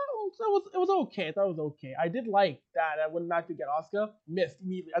okay. I thought it was okay. I did like that when match we get Asuka missed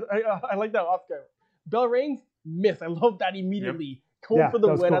immediately. I like that Asuka. Bell rings missed. I love that immediately. Going for the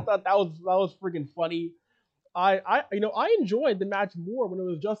win. Cool. I thought that was freaking funny. I enjoyed the match more when it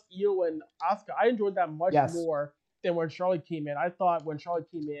was just Io and Asuka. I enjoyed that much more than when Charlotte came in. I thought when Charlotte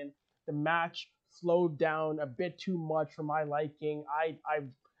came in, the match slowed down a bit too much for my liking. I've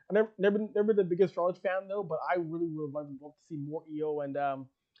never been the biggest Charlotte fan though, but I really would love to see more Io and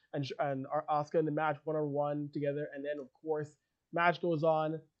Asuka in the match one-on-one together. And then of course, match goes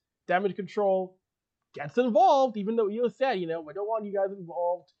on. Damage Control gets involved, even though Io said, we don't want you guys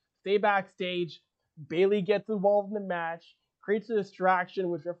involved. Stay backstage. Bayley gets involved in the match, creates a distraction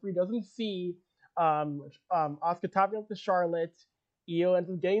which referee doesn't see. Asuka tapping up to Charlotte. Io ends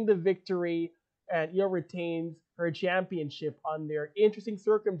up getting the victory, and Io retains her championship under interesting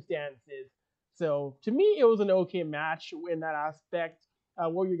circumstances. So to me, it was an okay match in that aspect.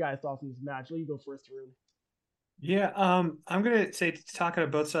 What were your guys' thoughts on this match? Let you go first, Arun. Yeah, I'm gonna say, talk out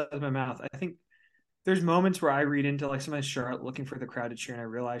of both sides of my mouth. I think there's moments where I read into like sometimes Charlotte looking for the crowd to cheer, and I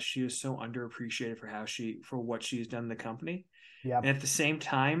realize she is so underappreciated for what she's done in the company. Yeah. And at the same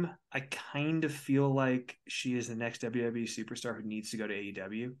time, I kind of feel like she is the next WWE superstar who needs to go to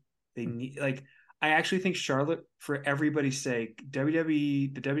AEW. They need, like, I actually think Charlotte, for everybody's sake, the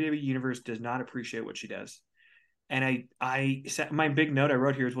WWE universe does not appreciate what she does. And I set my big note I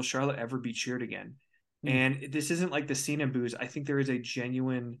wrote here is, will Charlotte ever be cheered again? And this isn't like the Cena booze. I think there is a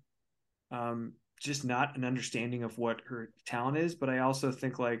genuine just not an understanding of what her talent is. But I also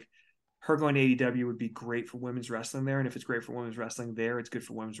think like her going to AEW would be great for women's wrestling there. And if it's great for women's wrestling there, it's good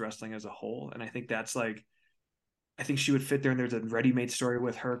for women's wrestling as a whole. And I think that's like, I think she would fit there. And there's a ready-made story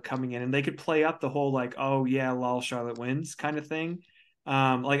with her coming in, and they could play up the whole like, oh yeah, lol, Charlotte wins kind of thing.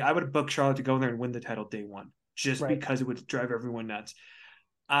 Like I would book Charlotte to go in there and win the title day one, just Right. because it would drive everyone nuts.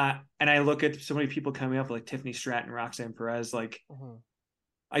 And I look at so many people coming up like Tiffany Stratton, Roxanne Perez. Like,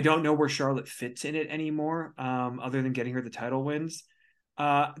 I don't know where Charlotte fits in it anymore, other than getting her the title wins.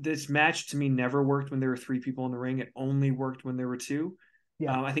 This match to me never worked when there were 3 people in the ring. It only worked when there were 2.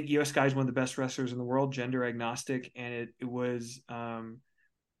 Yeah. I think Io Sky is one of the best wrestlers in the world, gender agnostic, and it was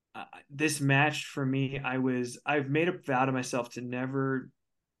this match for me. I've made a vow to myself to never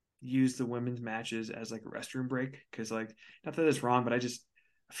use the women's matches as like a restroom break, because like, not that it's wrong, but I just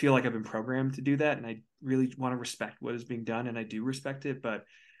feel like I've been programmed to do that, and I really want to respect what is being done, and I do respect it, but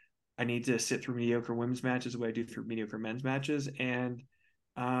I need to sit through mediocre women's matches the way I do through mediocre men's matches. And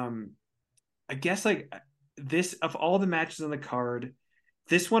I guess like this, of all the matches on the card,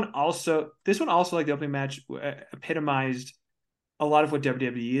 this one also like the opening match epitomized a lot of what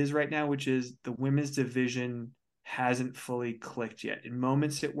WWE is right now, which is the women's division hasn't fully clicked yet. In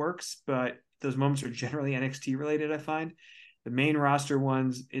moments it works, but those moments are generally NXT related. I find the main roster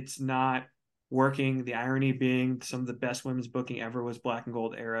ones, it's not working. The irony being some of the best women's booking ever was Black and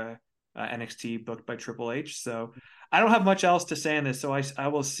Gold era NXT booked by Triple H. So I don't have much else to say on this. So I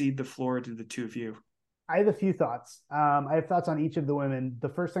will cede the floor to the two of you. I have a few thoughts. I have thoughts on each of the women. The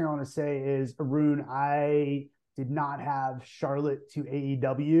first thing I want to say is, Arun, I did not have Charlotte to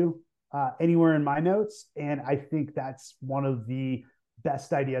AEW anywhere in my notes, and I think that's one of the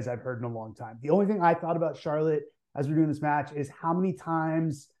best ideas I've heard in a long time. The only thing I thought about Charlotte as we're doing this match is how many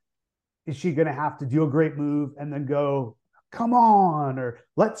times is she going to have to do a great move and then go, come on, or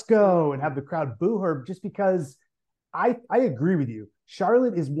let's go, and have the crowd boo her, just because I agree with you.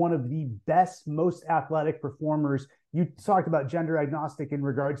 Charlotte is one of the best, most athletic performers. You talked about gender agnostic in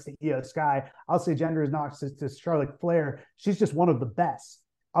regards to Io Sky. I'll say gender agnostic to Charlotte Flair. She's just one of the best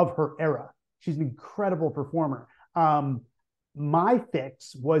of her era. She's an incredible performer. My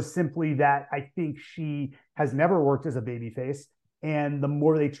fix was simply that I think she has never worked as a babyface. And the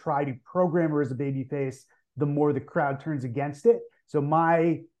more they try to program her as a babyface, the more the crowd turns against it. So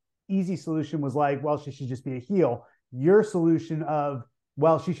my easy solution was like, well, she should just be a heel. Your solution of,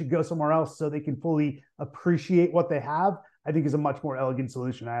 well, she should go somewhere else so they can fully appreciate what they have, I think is a much more elegant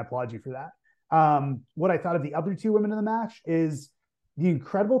solution. I applaud you for that. What I thought of the other 2 women in the match is the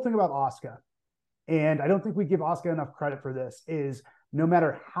incredible thing about Asuka, and I don't think we give Asuka enough credit for this, is no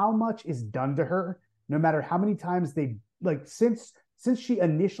matter how much is done to her, no matter how many times they, like, since she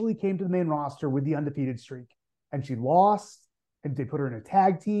initially came to the main roster with the undefeated streak and she lost and they put her in a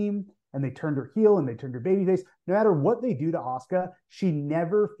tag team and they turned her heel and they turned her babyface, no matter what they do to Asuka, she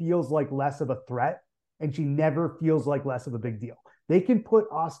never feels like less of a threat and she never feels like less of a big deal. They can put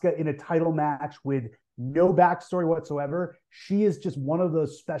Asuka in a title match with no backstory whatsoever. She is just one of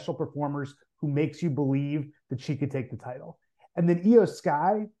those special performers who makes you believe that she could take the title. And then Io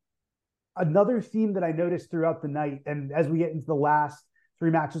Sky, another theme that I noticed throughout the night, and as we get into the last 3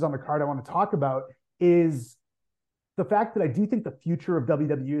 matches on the card I want to talk about, is the fact that I do think the future of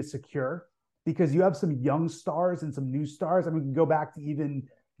WWE is secure, because you have some young stars and some new stars. I mean, we can go back to even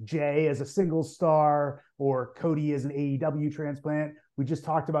Jay as a single star or Cody as an AEW transplant. We just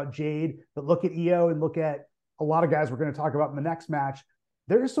talked about Jade, but look at Io and look at a lot of guys we're going to talk about in the next match.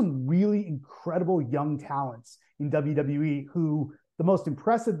 There are some really incredible young talents in WWE who, the most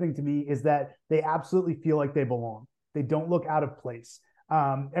impressive thing to me is that they absolutely feel like they belong. They don't look out of place.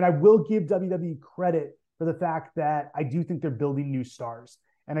 And I will give WWE credit for the fact that I do think they're building new stars.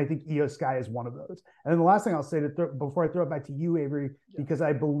 And I think Io Sky is one of those. And then the last thing I'll say before I throw it back to you, Avery, because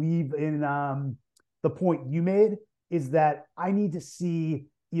I believe in the point you made, is that I need to see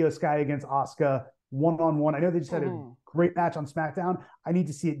Io Sky against Asuka one-on-one. I know they just had a great match on SmackDown. I need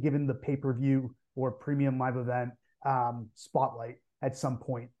to see it given the pay-per-view or premium live event spotlight at some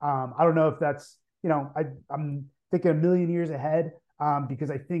point. I don't know if that's, I'm thinking a million years ahead,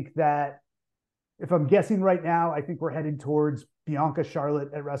 because I think that if I'm guessing right now, I think we're headed towards Bianca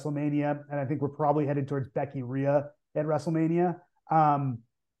Charlotte at WrestleMania, and I think we're probably headed towards Becky Rhea at WrestleMania.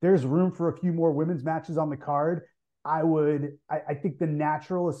 There's room for a few more women's matches on the card. I think the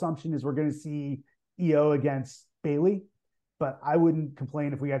natural assumption is we're going to see Io against Bayley, but I wouldn't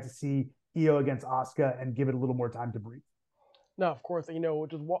complain if we got to see Io against Asuka and give it a little more time to breathe. No, of course,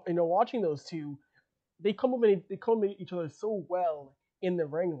 just watching those 2, they complement each other so well in the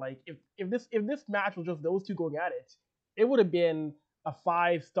ring. Like if this match was just those 2 going at it, it would have been a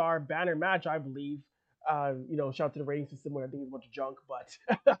 5-star banner match, I believe. Shout out to the rating system where I think it's a bunch of junk, but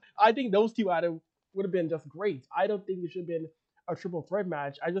I think those two would have been just great. I don't think it should have been a triple threat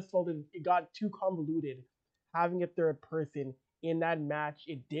match. I just felt it got too convoluted. Having a third person in that match,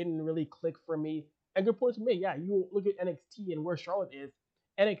 it didn't really click for me. And good points for me. Yeah, you look at NXT and where Charlotte is.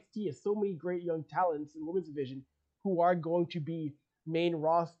 NXT has so many great young talents in the women's division who are going to be main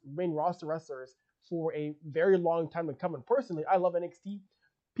roster wrestlers for a very long time to come. And personally, I love NXT.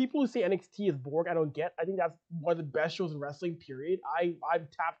 People who say NXT is boring, I don't get. I think that's one of the best shows in wrestling, period.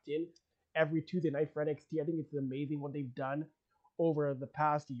 I've tapped in every Tuesday night for NXT. I think it's amazing what they've done over the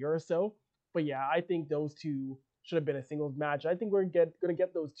past year or so. But yeah, I think those two should have been a singles match. I think we're going to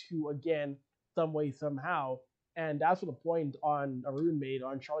get those two again some way, somehow. And that's what the point on Arun made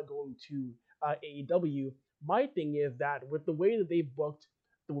on Charlotte going to AEW. My thing is that with the way that they've booked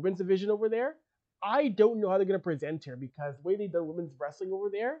the women's division over there, I don't know how they're going to present her because the way they've done women's wrestling over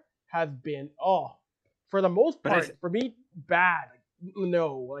there has been, for the most part, for me, bad.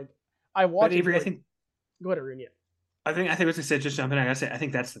 I watch it. Avery, I think. Go ahead, Arun. Yeah. I think what I said, just jumping in, I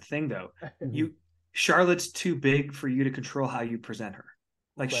think that's the thing though. Charlotte's too big for you to control how you present her.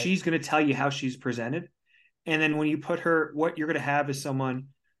 Like she's going to tell you how she's presented. And then when you put her, what you're going to have is someone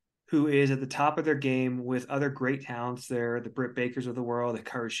who is at the top of their game with other great talents there, the Britt Bakers of the world, the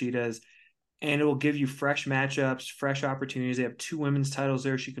Karashitas, and it will give you fresh matchups, fresh opportunities. They have 2 women's titles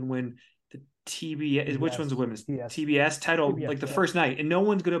there. She can win the TBS. Which one's the women's? TBS title, the first night. And no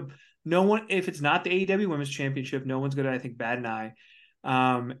one, if it's not the AEW Women's Championship, no one's going to, I think, bat an eye.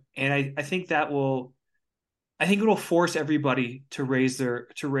 And I think it will force everybody to raise it.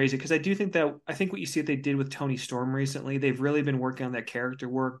 Because I think what you see that they did with Toni Storm recently, they've really been working on that character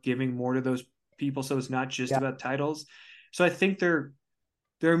work, giving more to those people. So it's not just about titles. So I think they're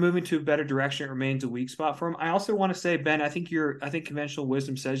moving to a better direction. It remains a weak spot for them. I also want to say, Ben, I think conventional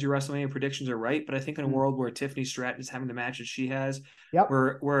wisdom says your WrestleMania predictions are right, but I think in a world where Tiffany Stratton is having the matches she has,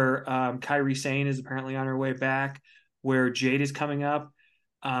 where Kairi Sane is apparently on her way back, where Jade is coming up,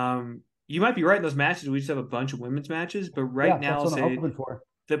 you might be right in those matches. We just have a bunch of women's matches, but now I'll say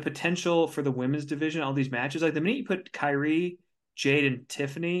the potential for the women's division, all these matches, like the minute you put Kairi, Jade, and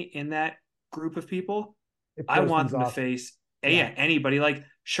Tiffany in that group of people, I want them to face anybody. Like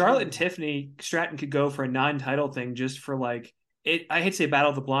Charlotte and Tiffany Stratton could go for a non-title thing just for like it. I hate to say Battle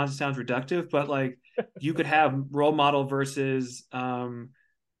of the Blondes, it sounds reductive, but like you could have role model versus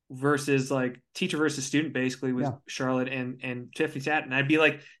like teacher versus student, basically with Charlotte and Tiffany Stratton. I'd be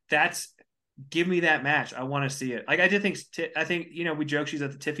like, give me that match. I want to see it. Like I think we joke she's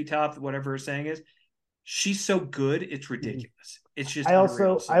at the Tiffy top, whatever her saying is. She's so good, it's ridiculous. It's just.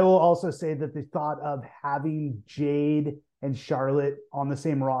 I will also say that the thought of having Jade and Charlotte on the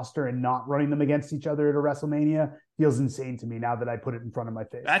same roster and not running them against each other at a WrestleMania feels insane to me now that I put it in front of my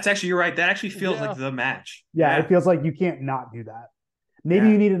face. That's actually, you're right. That actually feels like the match. Yeah, it feels like you can't not do that. Maybe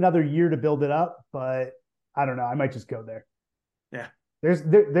you need another year to build it up, but I don't know. I might just go there. Yeah. There's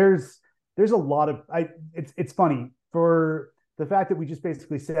a lot of it's funny for the fact that we just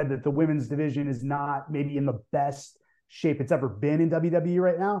basically said that the women's division is not maybe in the best shape it's ever been in WWE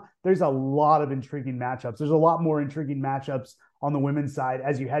right now. There's a lot of intriguing matchups. There's a lot more intriguing matchups on the women's side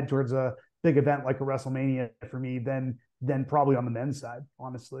as you head towards a big event like a WrestleMania for me than probably on the men's side,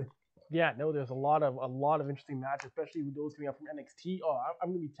 honestly. Yeah, no, there's a lot of interesting matches, especially with those coming up from NXT. I'm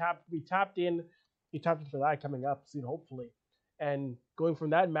gonna be tapped in for that coming up soon, hopefully. And going from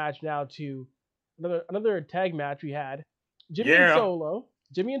that match now to another tag match we had. Jimmy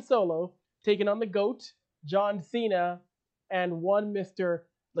and Solo taking on the GOAT, John Cena, and one Mr.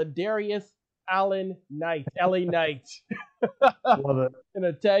 Ladarius Allen Knight, LA Knight. Love it. In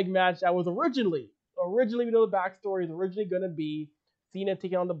a tag match that was originally, we know the backstory is originally going to be Cena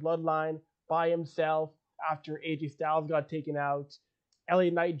taking on the Bloodline by himself after AJ Styles got taken out. LA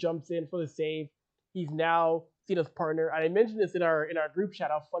Knight jumps in for the save. He's now Cena's partner. And I mentioned this in our group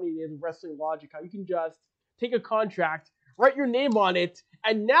chat, how funny it is with wrestling logic, how you can just take a contract, write your name on it,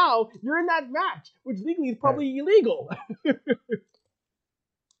 and now you're in that match, which legally is probably illegal.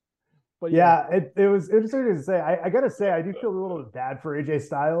 But it was interesting to say. I gotta say, I do feel a little bad for AJ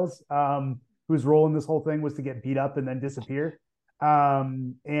Styles, whose role in this whole thing was to get beat up and then disappear.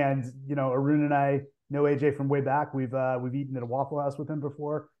 And Arun and I know AJ from way back. We've eaten at a Waffle House with him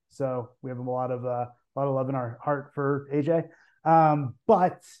before, so we have a lot of love in our heart for AJ.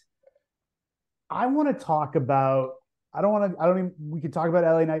 But I want to talk about. We can talk about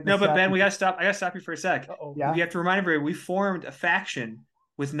LA Knight. No, but Ben, we gotta stop. I gotta stop you for a sec. Uh-oh. Yeah. We have to remind everybody we formed a faction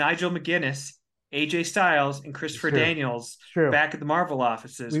with Nigel McGuinness AJ Styles and Christopher It's true. Daniels It's true. back at the Marvel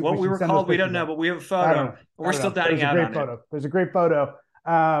offices. What we should were send those called, we don't pictures know, out. but we have a I photo. don't know. We're still dining There's a out great on photo. it. There's a great photo.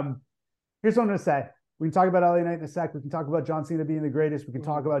 Here's what I'm going to say. We can talk about LA Knight in a sec. We can talk about John Cena being the greatest. We can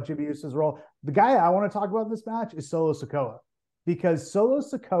talk about Jimmy Uso's role. The guy I want to talk about in this match is Solo Sikoa, because Solo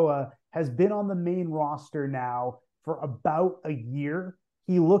Sikoa has been on the main roster now for about a year.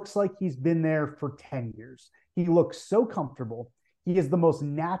 He looks like he's been there for 10 years. He looks so comfortable. He is the most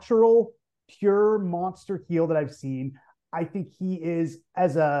natural, pure monster heel that I've seen. I think he is,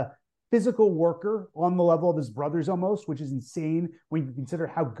 as a physical worker, on the level of his brothers almost, which is insane when you consider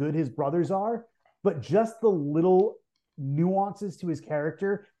how good his brothers are. But just the little nuances to his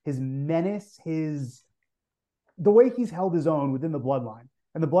character, his menace, the way he's held his own within the bloodline.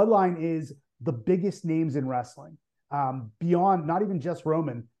 And the bloodline is the biggest names in wrestling. Beyond not even just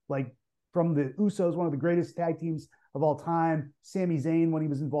Roman, like from the Usos, one of the greatest tag teams of all time. Sami Zayn, when he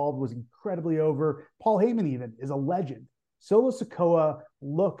was involved, was incredibly over. Paul Heyman even is a legend. Solo Sikoa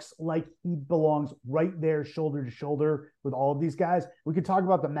looks like he belongs right there, shoulder to shoulder with all of these guys. We could talk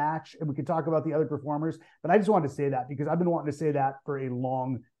about the match and we could talk about the other performers, but I just wanted to say that because I've been wanting to say that for a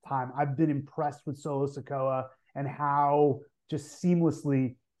long time. I've been impressed with Solo Sikoa and how just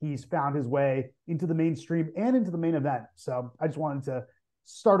seamlessly he's found his way into the mainstream and into the main event. So I just wanted to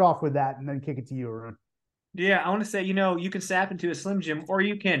start off with that and then kick it to you, Arun. Yeah, I want to say, you can snap into a Slim Jim or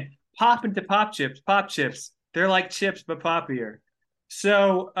you can pop into Pop Chips. Pop Chips. They're like chips, but poppier.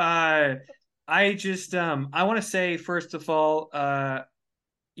 So I just I want to say, first of all, the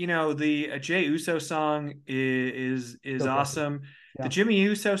Jey Uso song is So awesome. Yeah. The Jimmy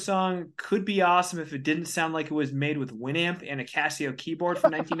Uso song could be awesome if it didn't sound like it was made with Winamp and a Casio keyboard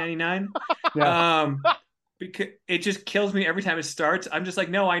from 1999. Yeah. Because it just kills me every time it starts. I'm just like,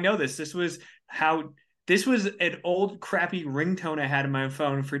 no, I know this. This was an old crappy ringtone I had in my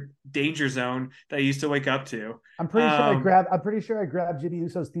phone for Danger Zone that I used to wake up to. I'm pretty sure I grabbed Jimmy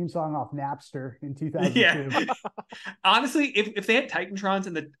Uso's theme song off Napster in 2002. Yeah. Honestly, if they had Titantrons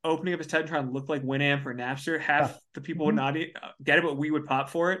and the opening of his Titantron looked like Winamp or Napster, half the people would not get it, but we would pop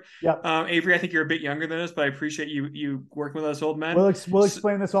for it. Yep. Avery, I think you're a bit younger than us, but I appreciate you working with us old men. We'll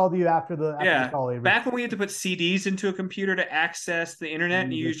explain this all to you after the call, Avery. Back when we had to put CDs into a computer to access the internet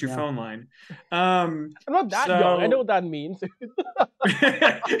and you used your phone line. I'm not that young. I know what that means.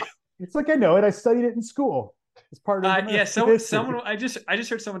 It's like I know it. I studied it in school. It's part of someone I just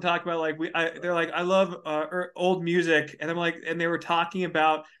heard someone talk about they're like, I love old music, and I'm like, and they were talking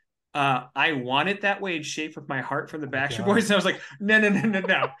about I Want It That Way in Shape of My Heart from the Backstreet Boys, and I was like, no.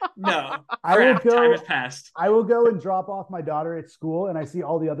 Time has passed. I will go and drop off my daughter at school, and I see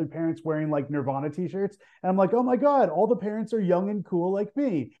all the other parents wearing like Nirvana t-shirts, and I'm like, oh my god, all the parents are young and cool like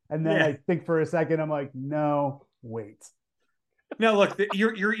me. And then I think for a second, I'm like, no, wait. No, look,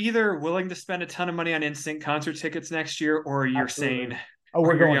 you're either willing to spend a ton of money on NSYNC concert tickets next year, or you're sane.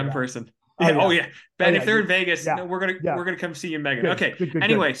 Or you're a young person. Ben, if they're in Vegas, we're gonna come see you in Megan. Okay.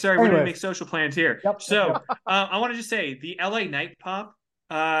 Anyway, sorry, we're gonna make social plans here. I want to just say the LA Knight pop,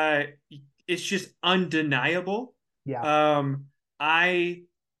 it's just undeniable. Yeah. I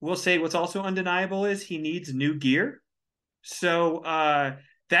will say what's also undeniable is he needs new gear. So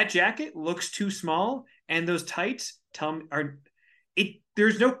that jacket looks too small, and those tights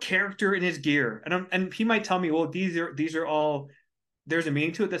there's no character in his gear, and he might tell me, well, these are all, there's a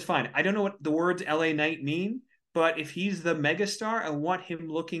meaning to it. That's fine. I don't know what the words LA Knight mean, but if he's the megastar, I want him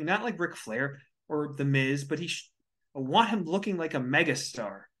looking not like Ric Flair or The Miz, but I want him looking like a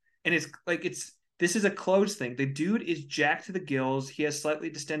megastar. And this is a clothes thing. The dude is jacked to the gills. He has slightly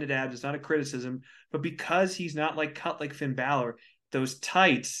distended abs. It's not a criticism, but because he's not cut like Finn Balor, those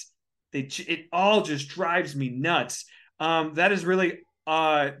tights, it all just drives me nuts. That is really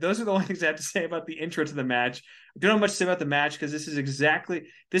those are the only things I have to say about the intro to the match. I don't know much to say about the match because this is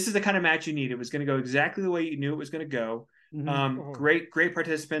the kind of match you need. It was going to go exactly the way you knew it was going to go. Great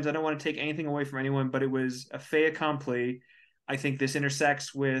participants. I don't want to take anything away from anyone, but it was a fait accompli. I think this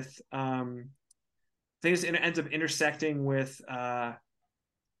intersects with ends up intersecting with the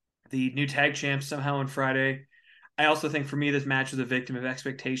new tag champs somehow on Friday. I also think for me, this match was a victim of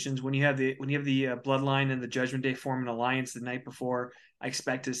expectations. When you have the Bloodline and the Judgment Day form an alliance the night before, I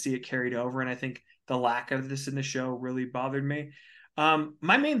expect to see it carried over, and I think the lack of this in the show really bothered me.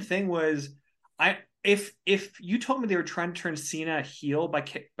 My main thing was, if you told me they were trying to turn Cena heel by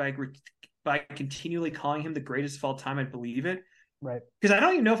continually calling him the greatest of all time, I'd believe it. Right. Because I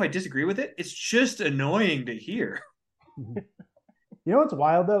don't even know if I disagree with it. It's just annoying to hear. You know what's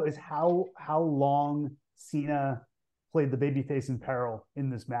wild though is how long Cena played the babyface in peril in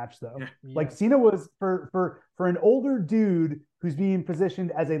this match, though. Yeah. Like Cena was for an older dude who's being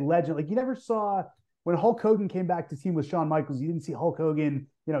positioned as a legend. Like you never saw when Hulk Hogan came back to team with Shawn Michaels. You didn't see Hulk Hogan,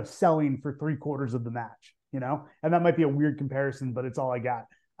 selling for 3/4 of the match. And that might be a weird comparison, but it's all I got.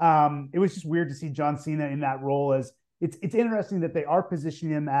 It was just weird to see John Cena in that role. As it's interesting that they are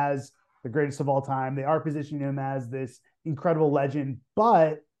positioning him as the greatest of all time. They are positioning him as this incredible legend,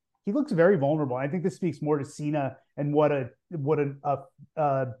 but he looks very vulnerable. I think this speaks more to Cena and what a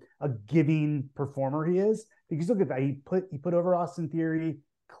giving performer he is. Because look at that, he put over Austin Theory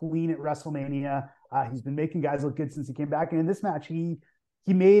clean at WrestleMania. He's been making guys look good since he came back, and in this match, he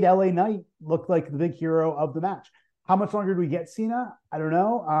made LA Knight look like the big hero of the match. How much longer do we get Cena? I don't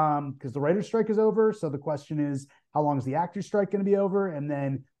know, because the writer's strike is over. So the question is, how long is the actor's strike going to be over? And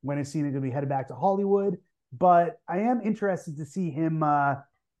then when is Cena going to be headed back to Hollywood? But I am interested to see him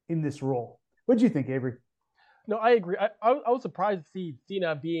in this role. What do you think, Avery? No, I agree. I was surprised to see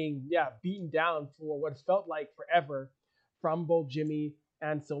Cena being beaten down for what felt like forever from both Jimmy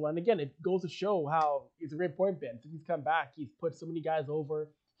and Silla. And again, it goes to show how it's a great point, Ben. Since he's come back, he's put so many guys over.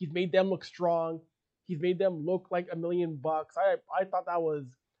 He's made them look strong. He's made them look like $1 million. I thought that was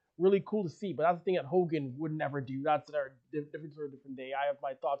really cool to see. But that's the thing that Hogan would never do. That's our different for a different day. I have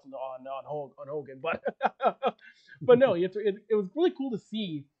my thoughts on Hogan, but but no, it was really cool to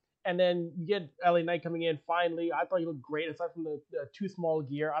see. And then you get LA Knight coming in finally. I thought he looked great, aside from the too small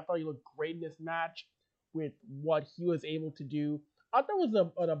gear. I thought he looked great in this match with what he was able to do. I thought it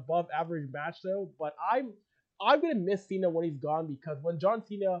was an above average match though, but I'm gonna miss Cena when he's gone, because when John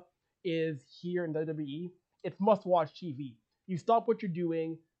Cena is here in WWE, it's must watch TV. You stop what you're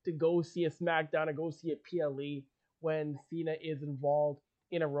doing to go see a SmackDown or go see a PLE when Cena is involved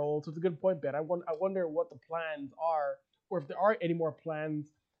in a role. So it's a good point, Ben. I wonder what the plans are, or if there are any more plans,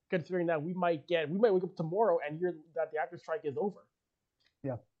 considering that we might wake up tomorrow and hear that the actor's strike is over.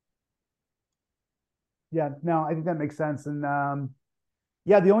 Yeah, no, I think that makes sense. And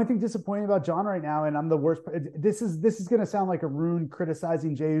the only thing disappointing about John right now, and I'm the worst. This is going to sound like a Rune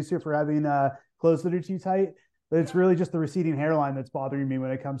criticizing Jey Uso for having clothes that are too tight, but it's really just the receding hairline that's bothering me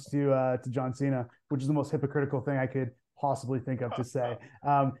when it comes to John Cena, which is the most hypocritical thing I could possibly think of to say,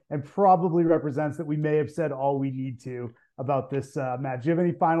 and probably represents that we may have said all we need to about this match. Do you have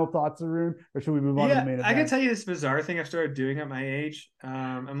any final thoughts, Arun, or should we move on to the main event? I can tell you this bizarre thing I've started doing at my age.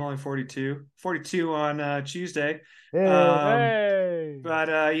 I'm only 42 on Tuesday. Hey.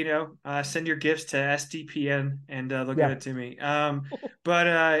 But send your gifts to SDPN and they'll get it to me. But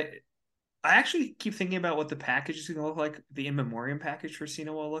I actually keep thinking about what the package is going to look like. The in memoriam package for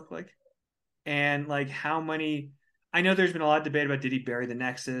Cena will look like, and like how many. I know there's been a lot of debate about did he bury the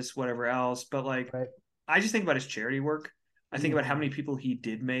Nexus, whatever else, but I just think about his charity work. I think about how many people he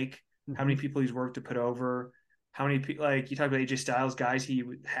did make, how many people he's worked to put over, how many people, like you talk about AJ Styles, guys he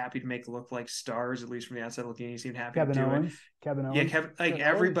was happy to make look like stars, at least from the outside looking in. He seemed happy to do it. Kevin Owens. Yeah,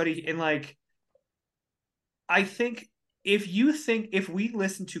 everybody. And I think if we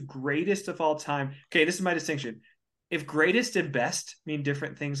listen to greatest of all time, okay, this is my distinction. If greatest and best mean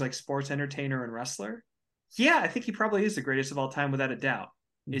different things like sports entertainer and wrestler, yeah, I think he probably is the greatest of all time without a doubt.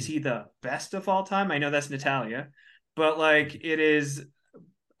 Mm-hmm. Is he the best of all time? I know that's Natalia, but it is,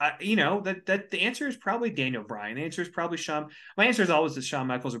 that the answer is probably Daniel Bryan. The answer is probably Shawn. My answer is always the Shawn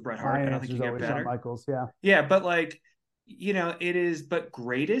Michaels or Bret Hart. I don't think you get better. Shawn Michaels, yeah. Yeah, but it is, but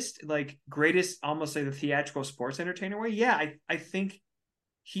greatest, almost like the theatrical sports entertainer way. Yeah, I think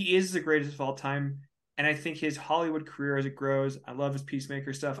he is the greatest of all time. And I think his Hollywood career as it grows, I love his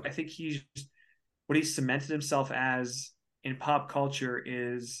Peacemaker stuff. I think what he's cemented himself as in pop culture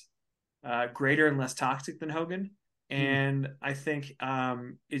is greater and less toxic than Hogan. And I think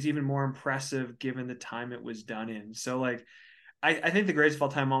is even more impressive given the time it was done in. So I think the greatest of all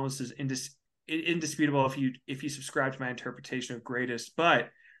time almost is indisputable if you subscribe to my interpretation of greatest. But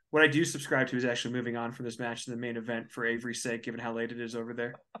what I do subscribe to is actually moving on from this match to the main event for Avery's sake, given how late it is over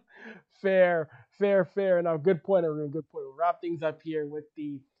there. Fair. Now, good point, Arun. Good point. We'll wrap things up here with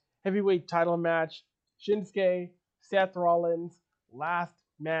the heavyweight title match. Shinsuke, Seth Rollins, last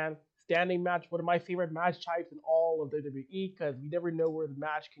man standing match. One of my favorite match types in all of WWE, because we never know where the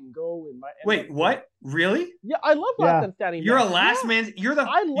match can go. Wait, what? Really? Yeah, I love last man standing. You're match. a last man. You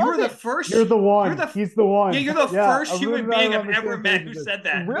were the first. You're the one. He's the one. Yeah, you're the first human being I've ever met who said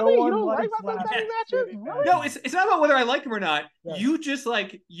that. Really? You don't like last man standing matches? Really? No, it's not about whether I like him or not. Yeah. You just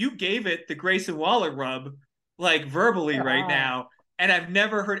you gave it the Grayson Waller rub, verbally right now. And I've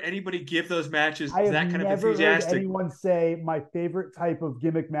never heard anybody give those matches that kind of enthusiastic. I have never heard anyone say my favorite type of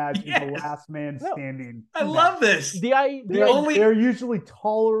gimmick match is the last man standing. I love this. They're usually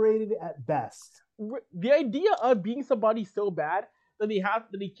tolerated at best. the idea of being somebody so bad that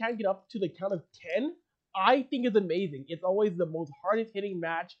they can't get up to the count of 10, I think is amazing. It's always the most hardest hitting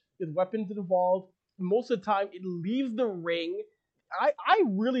match with weapons involved. Most of the time, it leaves the ring. I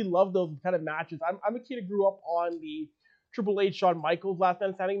really love those kind of matches. I'm a kid who grew up on the Triple H Shawn Michaels last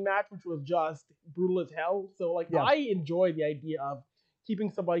man standing match, which was just brutal as hell. So like Yeah. I enjoy the idea of keeping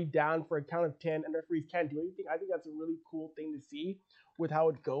somebody down for a count of 10 and referees can't do anything. I think that's a really cool thing to see with how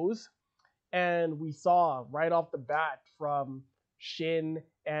it goes. And we saw right off the bat from Shin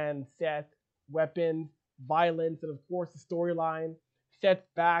and Seth weapons, violence, and of course the storyline. Seth's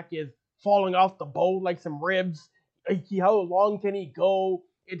back is falling off the boat like some ribs. How long can he go?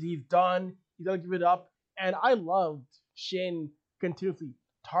 He's done. He's gonna give it up. And I loved Shin continuously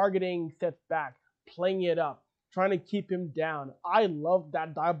targeting Seth's back, playing it up, trying to keep him down. I love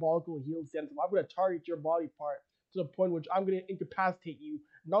that diabolical heel sense. I'm gonna target your body part to the point which I'm gonna incapacitate you,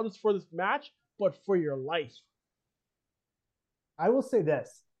 not just for this match, but for your life. I will say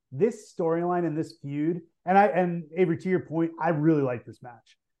this storyline and this feud, and Avery, to your point, I really like this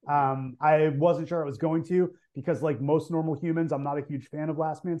match. I wasn't sure I was going to because, like most normal humans, I'm not a huge fan of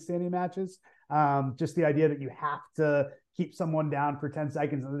last man standing matches. Just the idea that you have to keep someone down for 10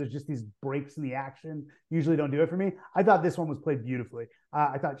 seconds and there's just these breaks in the action usually don't do it for me. I thought this one was played beautifully.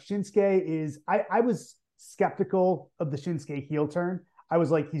 I thought Shinsuke I was skeptical of the Shinsuke heel turn. I was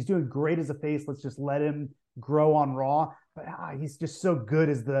like, he's doing great as a face. Let's just let him grow on Raw. But he's just so good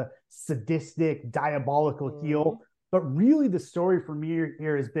as the sadistic, diabolical heel. But really, the story for me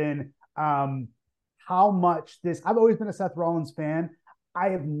here has been how much this. I've always been a Seth Rollins fan. I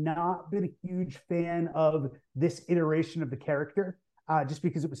have not been a huge fan of this iteration of the character, just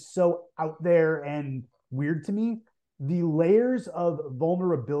because it was so out there and weird to me. The layers of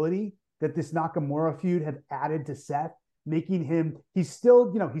vulnerability that this Nakamura feud have added to Seth, making him, he's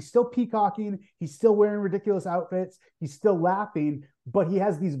still peacocking, he's still wearing ridiculous outfits, he's still laughing, but he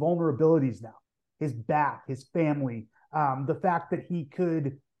has these vulnerabilities now. His back, his family, the fact that he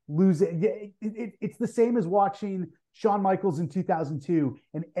could lose it. It's the same as watching Shawn Michaels in 2002,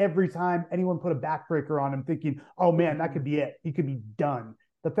 and every time anyone put a backbreaker on him, thinking, "Oh man, that could be it. He could be done."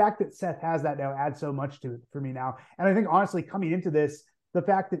 The fact that Seth has that now adds so much to it for me now, and I think honestly, coming into this, the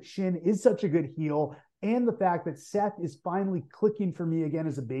fact that Shin is such a good heel, and the fact that Seth is finally clicking for me again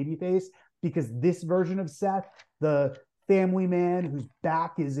as a babyface, because this version of Seth, the family man whose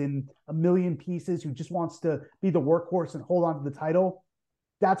back is in a million pieces, who just wants to be the workhorse and hold on to the title,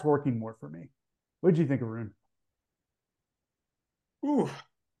 that's working more for me. What did you think, Arun? Ooh.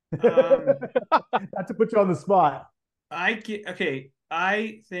 Not to put you on the spot. Okay.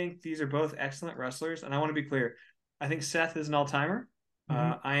 I think these are both excellent wrestlers, and I want to be clear. I think Seth is an all-timer.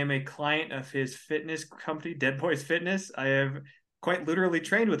 I am a client of his fitness company, Dead Boys Fitness. I have quite literally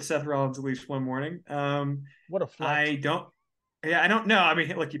trained with Seth Rollins at least one morning. What a flex. I don't know. I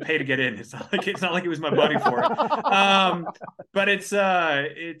mean, look, you pay to get in. It's not like it was my money for it. But it's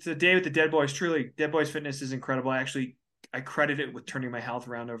a day with the Dead Boys. Truly, Dead Boys Fitness is incredible. I credit it with turning my health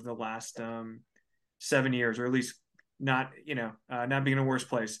around over the last 7 years, or at least not being in a worse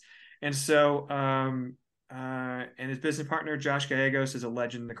place. And so, and his business partner, Josh Gallegos, is a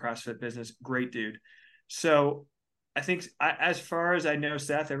legend in the CrossFit business. Great dude. So I think as far as I know,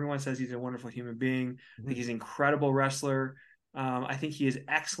 Seth, everyone says he's a wonderful human being. I think he's an incredible wrestler. I think he is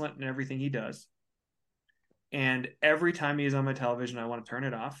excellent in everything he does. And every time he is on my television, I want to turn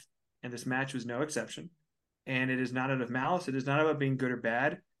it off. And this match was no exception. And it is not out of malice. It is not about being good or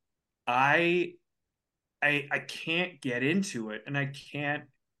bad. I can't get into it. And I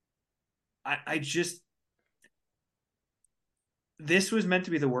just, this was meant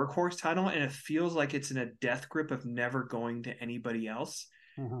to be the workhorse title, and it feels like it's in a death grip of never going to anybody else.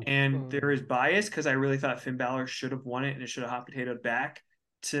 And there is bias because I really thought Finn Balor should have won it, and it should have hot potatoed back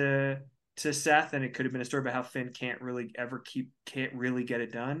to Seth, and it could have been a story about how Finn can't really get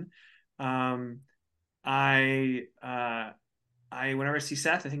it done. Whenever I see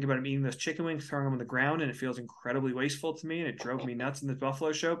Seth, I think about him eating those chicken wings, throwing them on the ground, and it feels incredibly wasteful to me, and it drove me nuts in this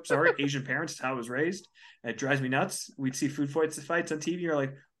Buffalo show. Sorry, Asian parents, it's how I was raised. And it drives me nuts. We'd see food fights on TV. You're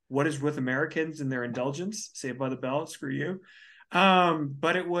like, what is with Americans and their indulgence? Saved by the Bell, screw you.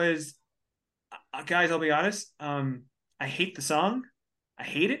 But it was, guys, I'll be honest. I hate the song. I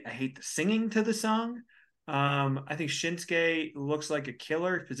hate it. I hate the singing to the song. I think Shinsuke looks like a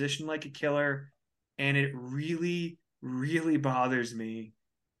killer, positioned like a killer, and it really bothers me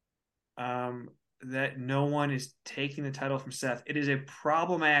that no one is taking the title from Seth. It is a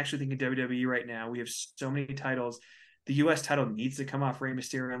problem, I actually think, in WWE right now. We have so many titles. The U.S. title needs to come off Rey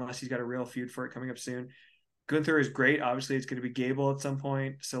Mysterio unless he's got a real feud for it coming up soon. Gunther is great. Obviously, it's going to be Gable at some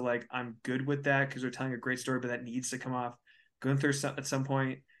point. So, like, I'm good with that because they're telling a great story, but that needs to come off Gunther at some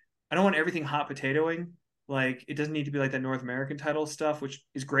point. I don't want everything hot potatoing. Like, it doesn't need to be like that North American title stuff, which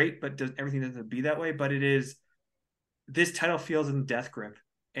is great, but everything doesn't be that way. But it is, this title feels in death grip.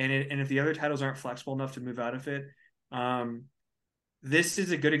 And if the other titles aren't flexible enough to move out of it, this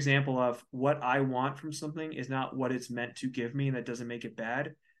is a good example of what I want from something is not what it's meant to give me, and that doesn't make it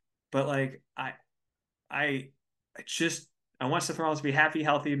bad. But like, I just I want Seth Rollins to be happy,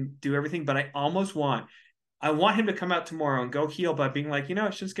 healthy, and do everything, but I want him to come out tomorrow and go heel by being like,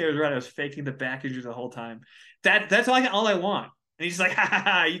 Shinsuke was right. I was faking the back injury the whole time. That's all I want. And he's like, ha ha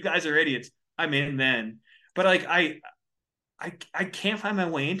ha, you guys are idiots. I'm in then. But like I can't find my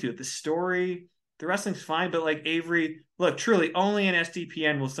way into it. The story, the wrestling's fine, but like Avery, look, truly only in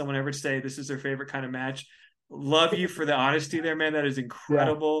SDPN will someone ever say this is their favorite kind of match. Love you for the honesty there, man. That is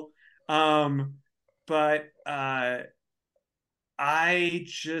incredible. Yeah. But I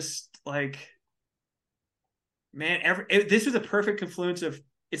just like, man, this was a perfect confluence of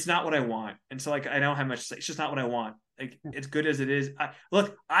it's not what I want. And so like, I don't have much to say. It's just not what I want. Like, it's good as it is.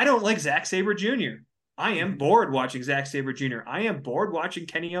 I don't like Zack Sabre Jr. I am bored watching Zack Sabre Jr. I am bored watching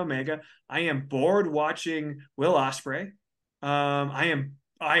Kenny Omega. I am bored watching Will Ospreay. I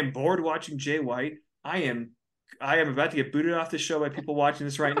am bored watching Jay White. I am about to get booted off the show by people watching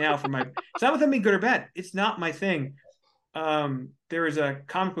this right now. It's not with them being good or bad. It's not my thing. There was a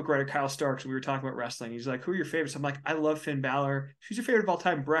comic book writer, Kyle Starks, we were talking about wrestling. He's like, who are your favorites? I'm like, I love Finn Balor. Who's your favorite of all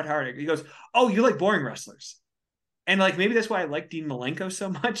time? Bret Hart. He goes, oh, you like boring wrestlers. And like, maybe that's why I like Dean Malenko so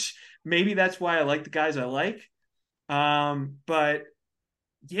much. Maybe that's why I like the guys I like. But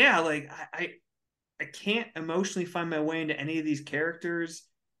yeah, like I can't emotionally find my way into any of these characters.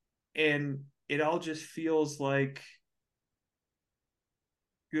 And it all just feels like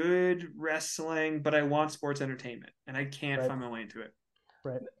good wrestling, but I want sports entertainment, and I can't find my way into it.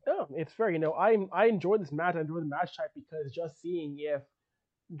 Right. No, it's fair. I enjoy this match. I enjoy the match type because just seeing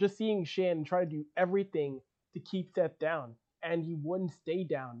Shin try to do everything to keep Seth down, and he wouldn't stay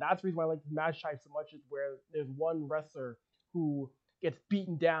down. That's the reason why I like the match type so much. Is where there's one wrestler who gets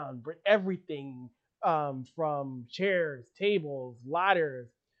beaten down for everything, from chairs, tables, ladders.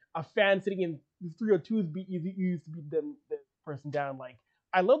 A fan sitting in 302s used to beat the person down. Like,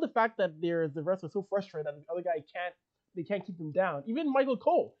 I love the fact that there's the wrestler so frustrated that the other guy can't keep them down. Even Michael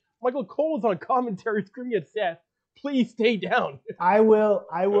Cole. Michael Cole is on commentary screaming at Seth, please stay down. I will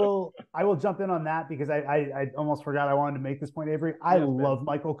jump in on that because I almost forgot I wanted to make this point, Avery. I love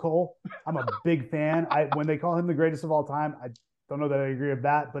Michael Cole. I'm a big fan. When they call him the greatest of all time, I don't know that I agree with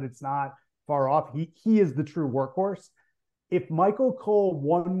that, but it's not far off. He is the true workhorse. If Michael Cole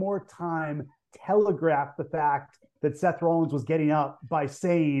one more time telegraphed the fact that Seth Rollins was getting up by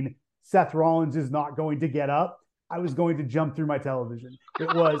saying Seth Rollins is not going to get up, I was going to jump through my television.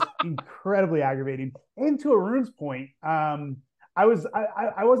 It was incredibly aggravating. And to Arun's point, I wasn't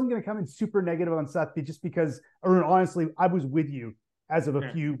going to come in super negative on Seth just because, Arun, honestly, I was with you as of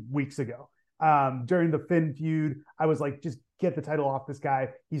a few weeks ago. During the Finn feud, I was like, just get the title off this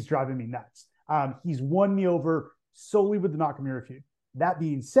guy. He's driving me nuts. He's won me over solely with the Nakamura feud. That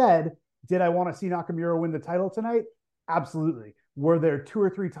being said, did I want to see Nakamura win the title tonight? Absolutely. Were there 2 or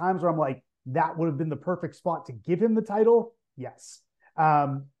 3 times where I'm like, that would have been the perfect spot to give him the title? Yes.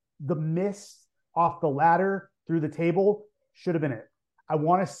 The miss off the ladder through the table should have been it. I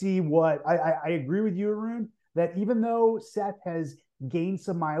want to see what I agree with you, Arun, that even though Seth has gained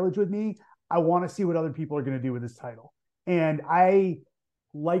some mileage with me, I want to see what other people are going to do with this title. And I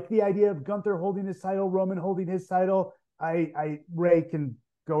like the idea of Gunther holding his title, Roman holding his title. Ray can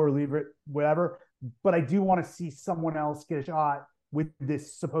go or leave it, whatever. But I do want to see someone else get a shot with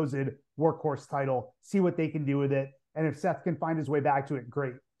this supposed workhorse title, see what they can do with it. And if Seth can find his way back to it,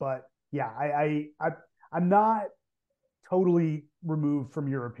 great. But yeah, I'm not totally removed from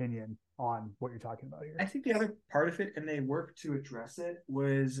your opinion on what you're talking about here. I think the other part of it, and they worked to address it,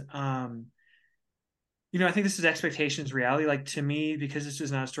 was I think this is expectations reality. Like, to me, because this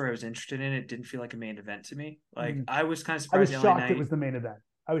was not a story I was interested in, it didn't feel like a main event to me. Like, I was kind of surprised. I was shocked it was the main event.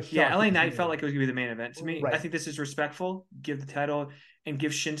 I was shocked. Yeah, LA Knight felt like it was going to be the main event to me. Right. I think this is respectful. Give the title and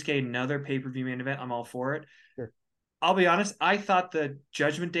give Shinsuke another pay-per-view main event. I'm all for it. Sure. I'll be honest. I thought the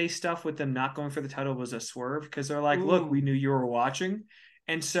Judgment Day stuff with them not going for the title was a swerve because they're like, look, we knew you were watching.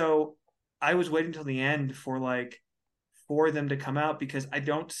 And so I was waiting till the end for them to come out because I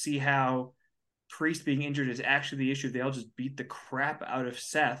don't see how Priest being injured is actually the issue. They'll just beat the crap out of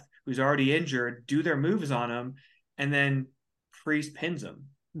Seth, who's already injured, do their moves on him, and then Priest pins him.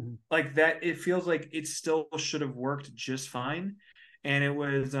 Mm-hmm. Like that, it feels like it still should have worked just fine. And it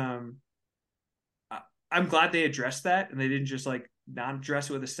was I'm glad they addressed that and they didn't just like not address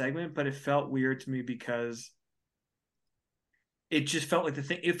it with a segment, but it felt weird to me because it just felt like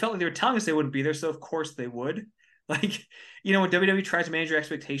it felt like they were telling us they wouldn't be there, so of course they would. Like, when WWE tries to manage your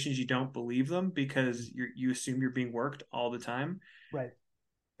expectations, you don't believe them because you assume you're being worked all the time. Right.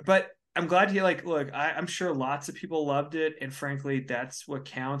 But I'm glad to hear, like, look, I'm sure lots of people loved it, and frankly, that's what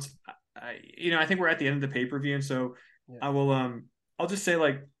counts. I think we're at the end of the pay-per-view, and so I will I'll just say,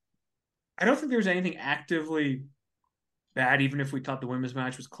 like, I don't think there was anything actively bad, even if we thought the women's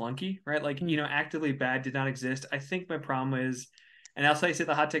match was clunky, right? Like, actively bad did not exist. I think my problem is, and also I said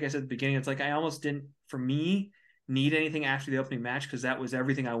the hot take I said at the beginning, it's like I almost didn't, for me, need anything after the opening match because that was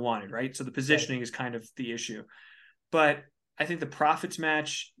everything I wanted, right? So the positioning is kind of the issue. But I think the Profits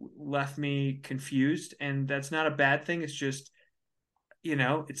match left me confused, and that's not a bad thing. It's just,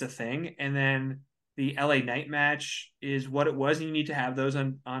 it's a thing. And then the LA Knight match is what it was, and you need to have those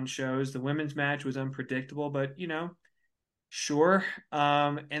on shows. The women's match was unpredictable, but sure.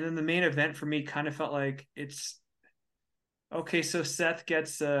 And then the main event for me kind of felt like it's okay. So Seth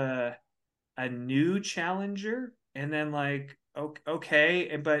gets a new challenger, and then like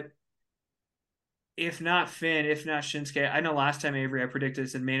okay, but if not Finn, if not Shinsuke, I know last time Avery I predicted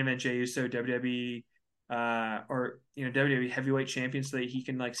this in main event Jey Uso WWE or WWE heavyweight champion so that he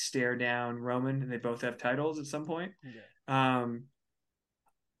can like stare down Roman and they both have titles at some point. Yeah.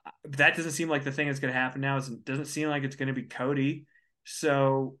 But that doesn't seem like the thing that's going to happen now. It doesn't seem like it's going to be Cody.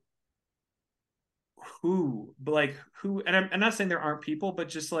 So who? And I'm not saying there aren't people, but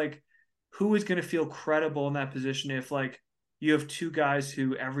just like who is going to feel credible in that position if like you have two guys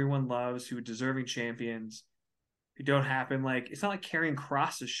who everyone loves, who are deserving champions, who don't happen. Like it's not like Karrion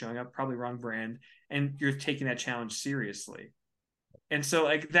Kross is showing up, probably wrong brand, and you're taking that challenge seriously. And so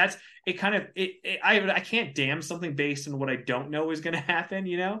like that's it kind of I can't damn something based on what I don't know is going to happen,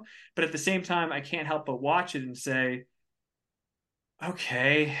 but at the same time I can't help but watch it and say,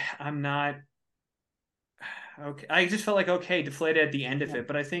 okay, I'm not okay. I just felt like okay, deflated at the end of it,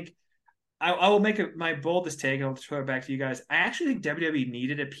 but I think I will make my boldest take. I'll throw it back to you guys. I actually think WWE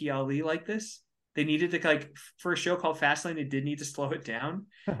needed a PLE like this. They needed to like for a show called Fastlane. They did need to slow it down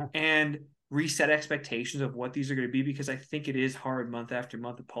and reset expectations of what these are going to be because I think it is hard month after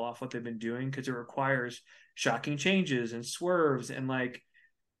month to pull off what they've been doing because it requires shocking changes and swerves and like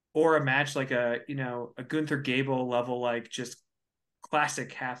or a match like a Gunther Gable level like just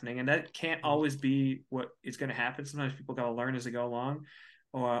classic happening, and that can't always be what is going to happen. Sometimes people got to learn as they go along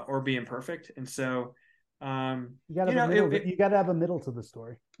or be imperfect. And so, you got to have a middle to the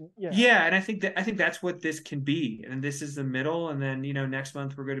story. Yeah. And I think that's what this can be. And this is the middle. And then, next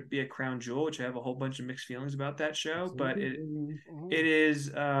month we're going to be at Crown Jewel, which I have a whole bunch of mixed feelings about that show, but it is,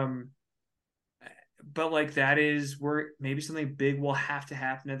 but like that is where maybe something big will have to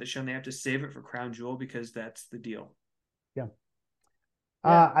happen at the show and they have to save it for Crown Jewel because that's the deal. Yeah.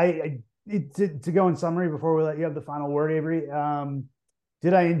 To go in summary before we let you have the final word, Avery,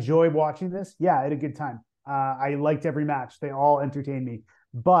 did I enjoy watching this? Yeah, I had a good time. I liked every match. They all entertained me.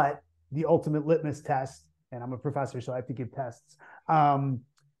 But the ultimate litmus test, and I'm a professor, so I have to give tests.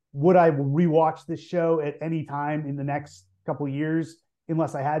 Would I rewatch this show at any time in the next couple of years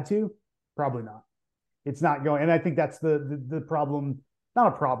unless I had to? Probably not. It's not going. And I think that's the problem. Not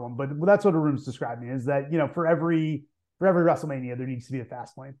a problem, but that's what Arun's describing is that, for every WrestleMania, there needs to be a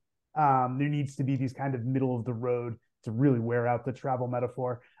Fastlane. There needs to be these kind of middle of the road to really wear out the travel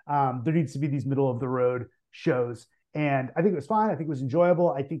metaphor. There needs to be these middle of the road shows. And I think it was fine. I think it was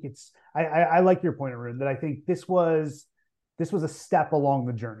enjoyable. I think I like your point, Arun, that I think this was a step along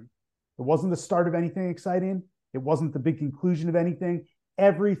the journey. It wasn't the start of anything exciting. It wasn't the big conclusion of anything.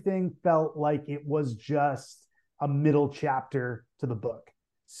 Everything felt like it was just a middle chapter to the book.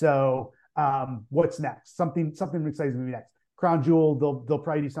 So what's next? Something exciting is going to be next. Crown Jewel, they'll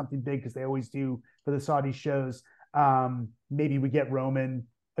probably do something big because they always do for the Saudi shows. Maybe we get Roman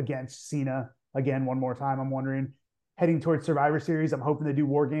against Cena again one more time. I'm wondering. Heading towards Survivor Series, I'm hoping they do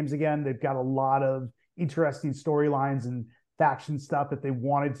War Games again. They've got a lot of interesting storylines and faction stuff. If they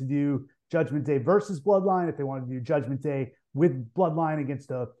wanted to do Judgment Day versus Bloodline, if they wanted to do Judgment Day with Bloodline against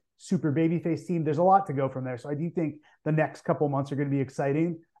a super babyface team, there's a lot to go from there. So I do think the next couple of months are going to be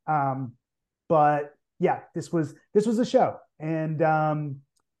exciting. But yeah, this was a show, and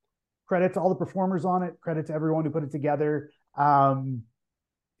credit to all the performers on it. Credit to everyone who put it together.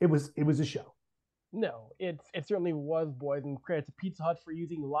 It was a show. No, it certainly was, boys, and credit to Pizza Hut for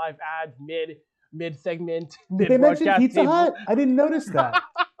using live ads mid segment. Did they mention Pizza Hut? I didn't notice that.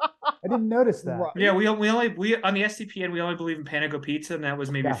 Right. Yeah, we only on the SCPN we only believe in Panago Pizza, and that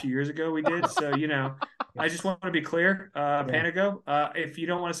was maybe a few years ago we did. So I just want to be clear, Panago. If you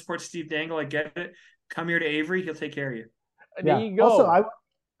don't want to support Steve Dangle, I get it. come here to Avery. He'll take care of you. There you go. Also,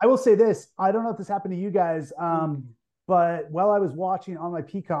 I will say this. I don't know if this happened to you guys, but while I was watching on my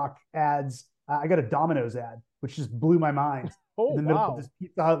Peacock ads, I got a Domino's ad, which just blew my mind in the middle of this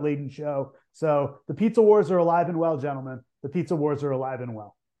Pizza Hut laden show. So the pizza wars are alive and well, gentlemen. The pizza wars are alive and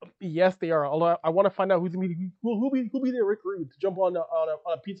well. Yes, they are. Although I want to find out who'll be the recruit to jump on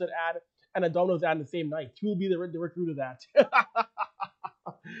a Pizza Hut ad and a Domino's ad in the same night. Who will be the recruit of that?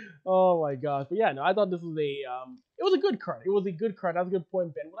 Oh my gosh! But yeah, no, I thought this was it was a good card. It was a good card. That's a good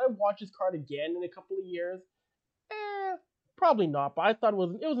point, Ben. Would I watch this card again in a couple of years? Probably not. But I thought it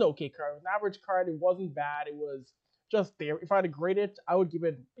was an okay card. It was an average card. It wasn't bad. It was just there. If I had to grade it, I would give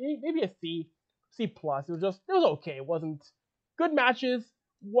it maybe a C plus. It was okay. It wasn't good matches.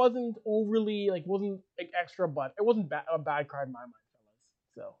 Wasn't overly wasn't extra, but it wasn't a bad card in my mind, fellas.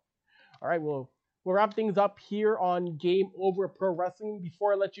 So, all right, we'll wrap things up here on Game Over Pro Wrestling.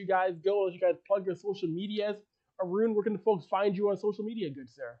 Before I let you guys go, as you guys plug your social medias, Arun, where can the folks find you on social media, good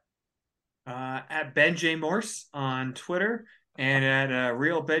sir? At Ben J Morse on Twitter and at at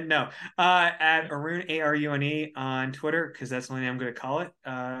Arun ARUNE on Twitter, because that's the only name I'm going to call it.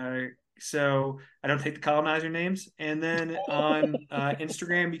 So I don't take the colonizer names. And then on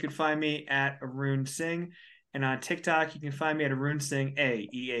Instagram, you can find me at Arun Singh. And on TikTok, you can find me at Arun Singh,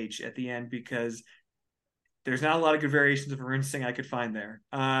 AEH at the end, because there's not a lot of good variations of Arun Singh I could find there.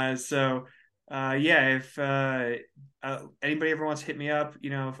 If anybody ever wants to hit me up,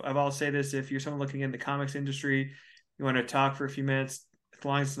 I'll say this: if you're someone looking in the comics industry, you want to talk for a few minutes, as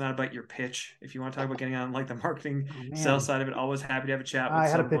long as it's not about your pitch. If you want to talk about getting on the marketing sales side of it, always happy to have a chat with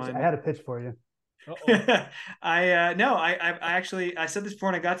someone. I had a pitch for you. I said this before,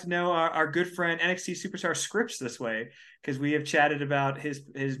 and I got to know our good friend NXT superstar Scripps this way, because we have chatted about his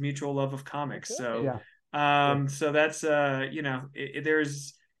mutual love of comics. Okay. So that's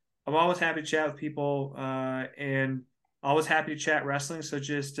I'm always happy to chat with people, and always happy to chat wrestling. So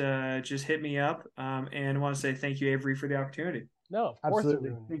just hit me up, and I want to say thank you, Avery, for the opportunity. No, of course,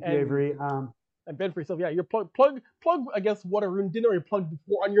 absolutely. Thank you, Avery. And Ben, for yourself, you're plug. I guess what Arun didn't already plug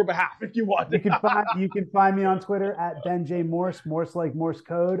before on your behalf, if you want. You can find me on Twitter at Ben J Morse, Morse like Morse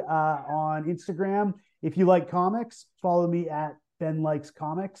code. On Instagram, if you like comics, follow me at Ben Likes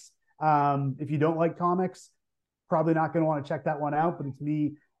Comics. If you don't like comics, probably not going to want to check that one out. But it's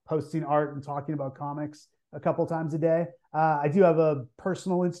me posting art and talking about comics a couple times a day. I do have a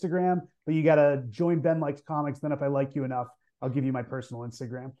personal Instagram, but you got to join Ben Likes Comics. Then if I like you enough, I'll give you my personal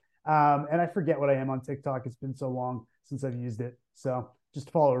Instagram. And I forget what I am on TikTok. It's been so long since I've used it. So just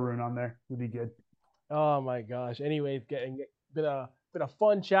follow Arun on there. Would be good. Oh my gosh. Anyways, been a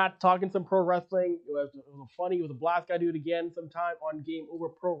fun chat, talking some pro wrestling. It was funny. It was a blast. Gotta do it again sometime on Game Over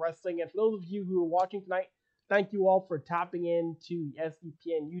Pro Wrestling. And for those of you who are watching tonight, thank you all for tapping into the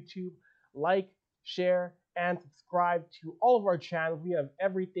SDPN YouTube. Like, share, and subscribe to all of our channels. We have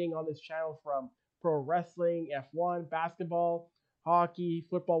everything on this channel, from pro wrestling, F1, basketball, hockey,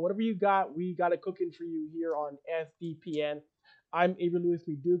 football, whatever you got, we got it cooking for you here on SDPN. I'm Avery Lewis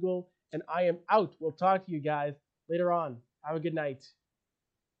McDougall, and I am out. We'll talk to you guys later on. Have a good night.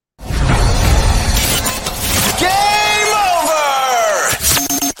 Game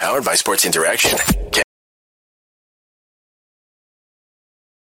over! Powered by Sports Interaction.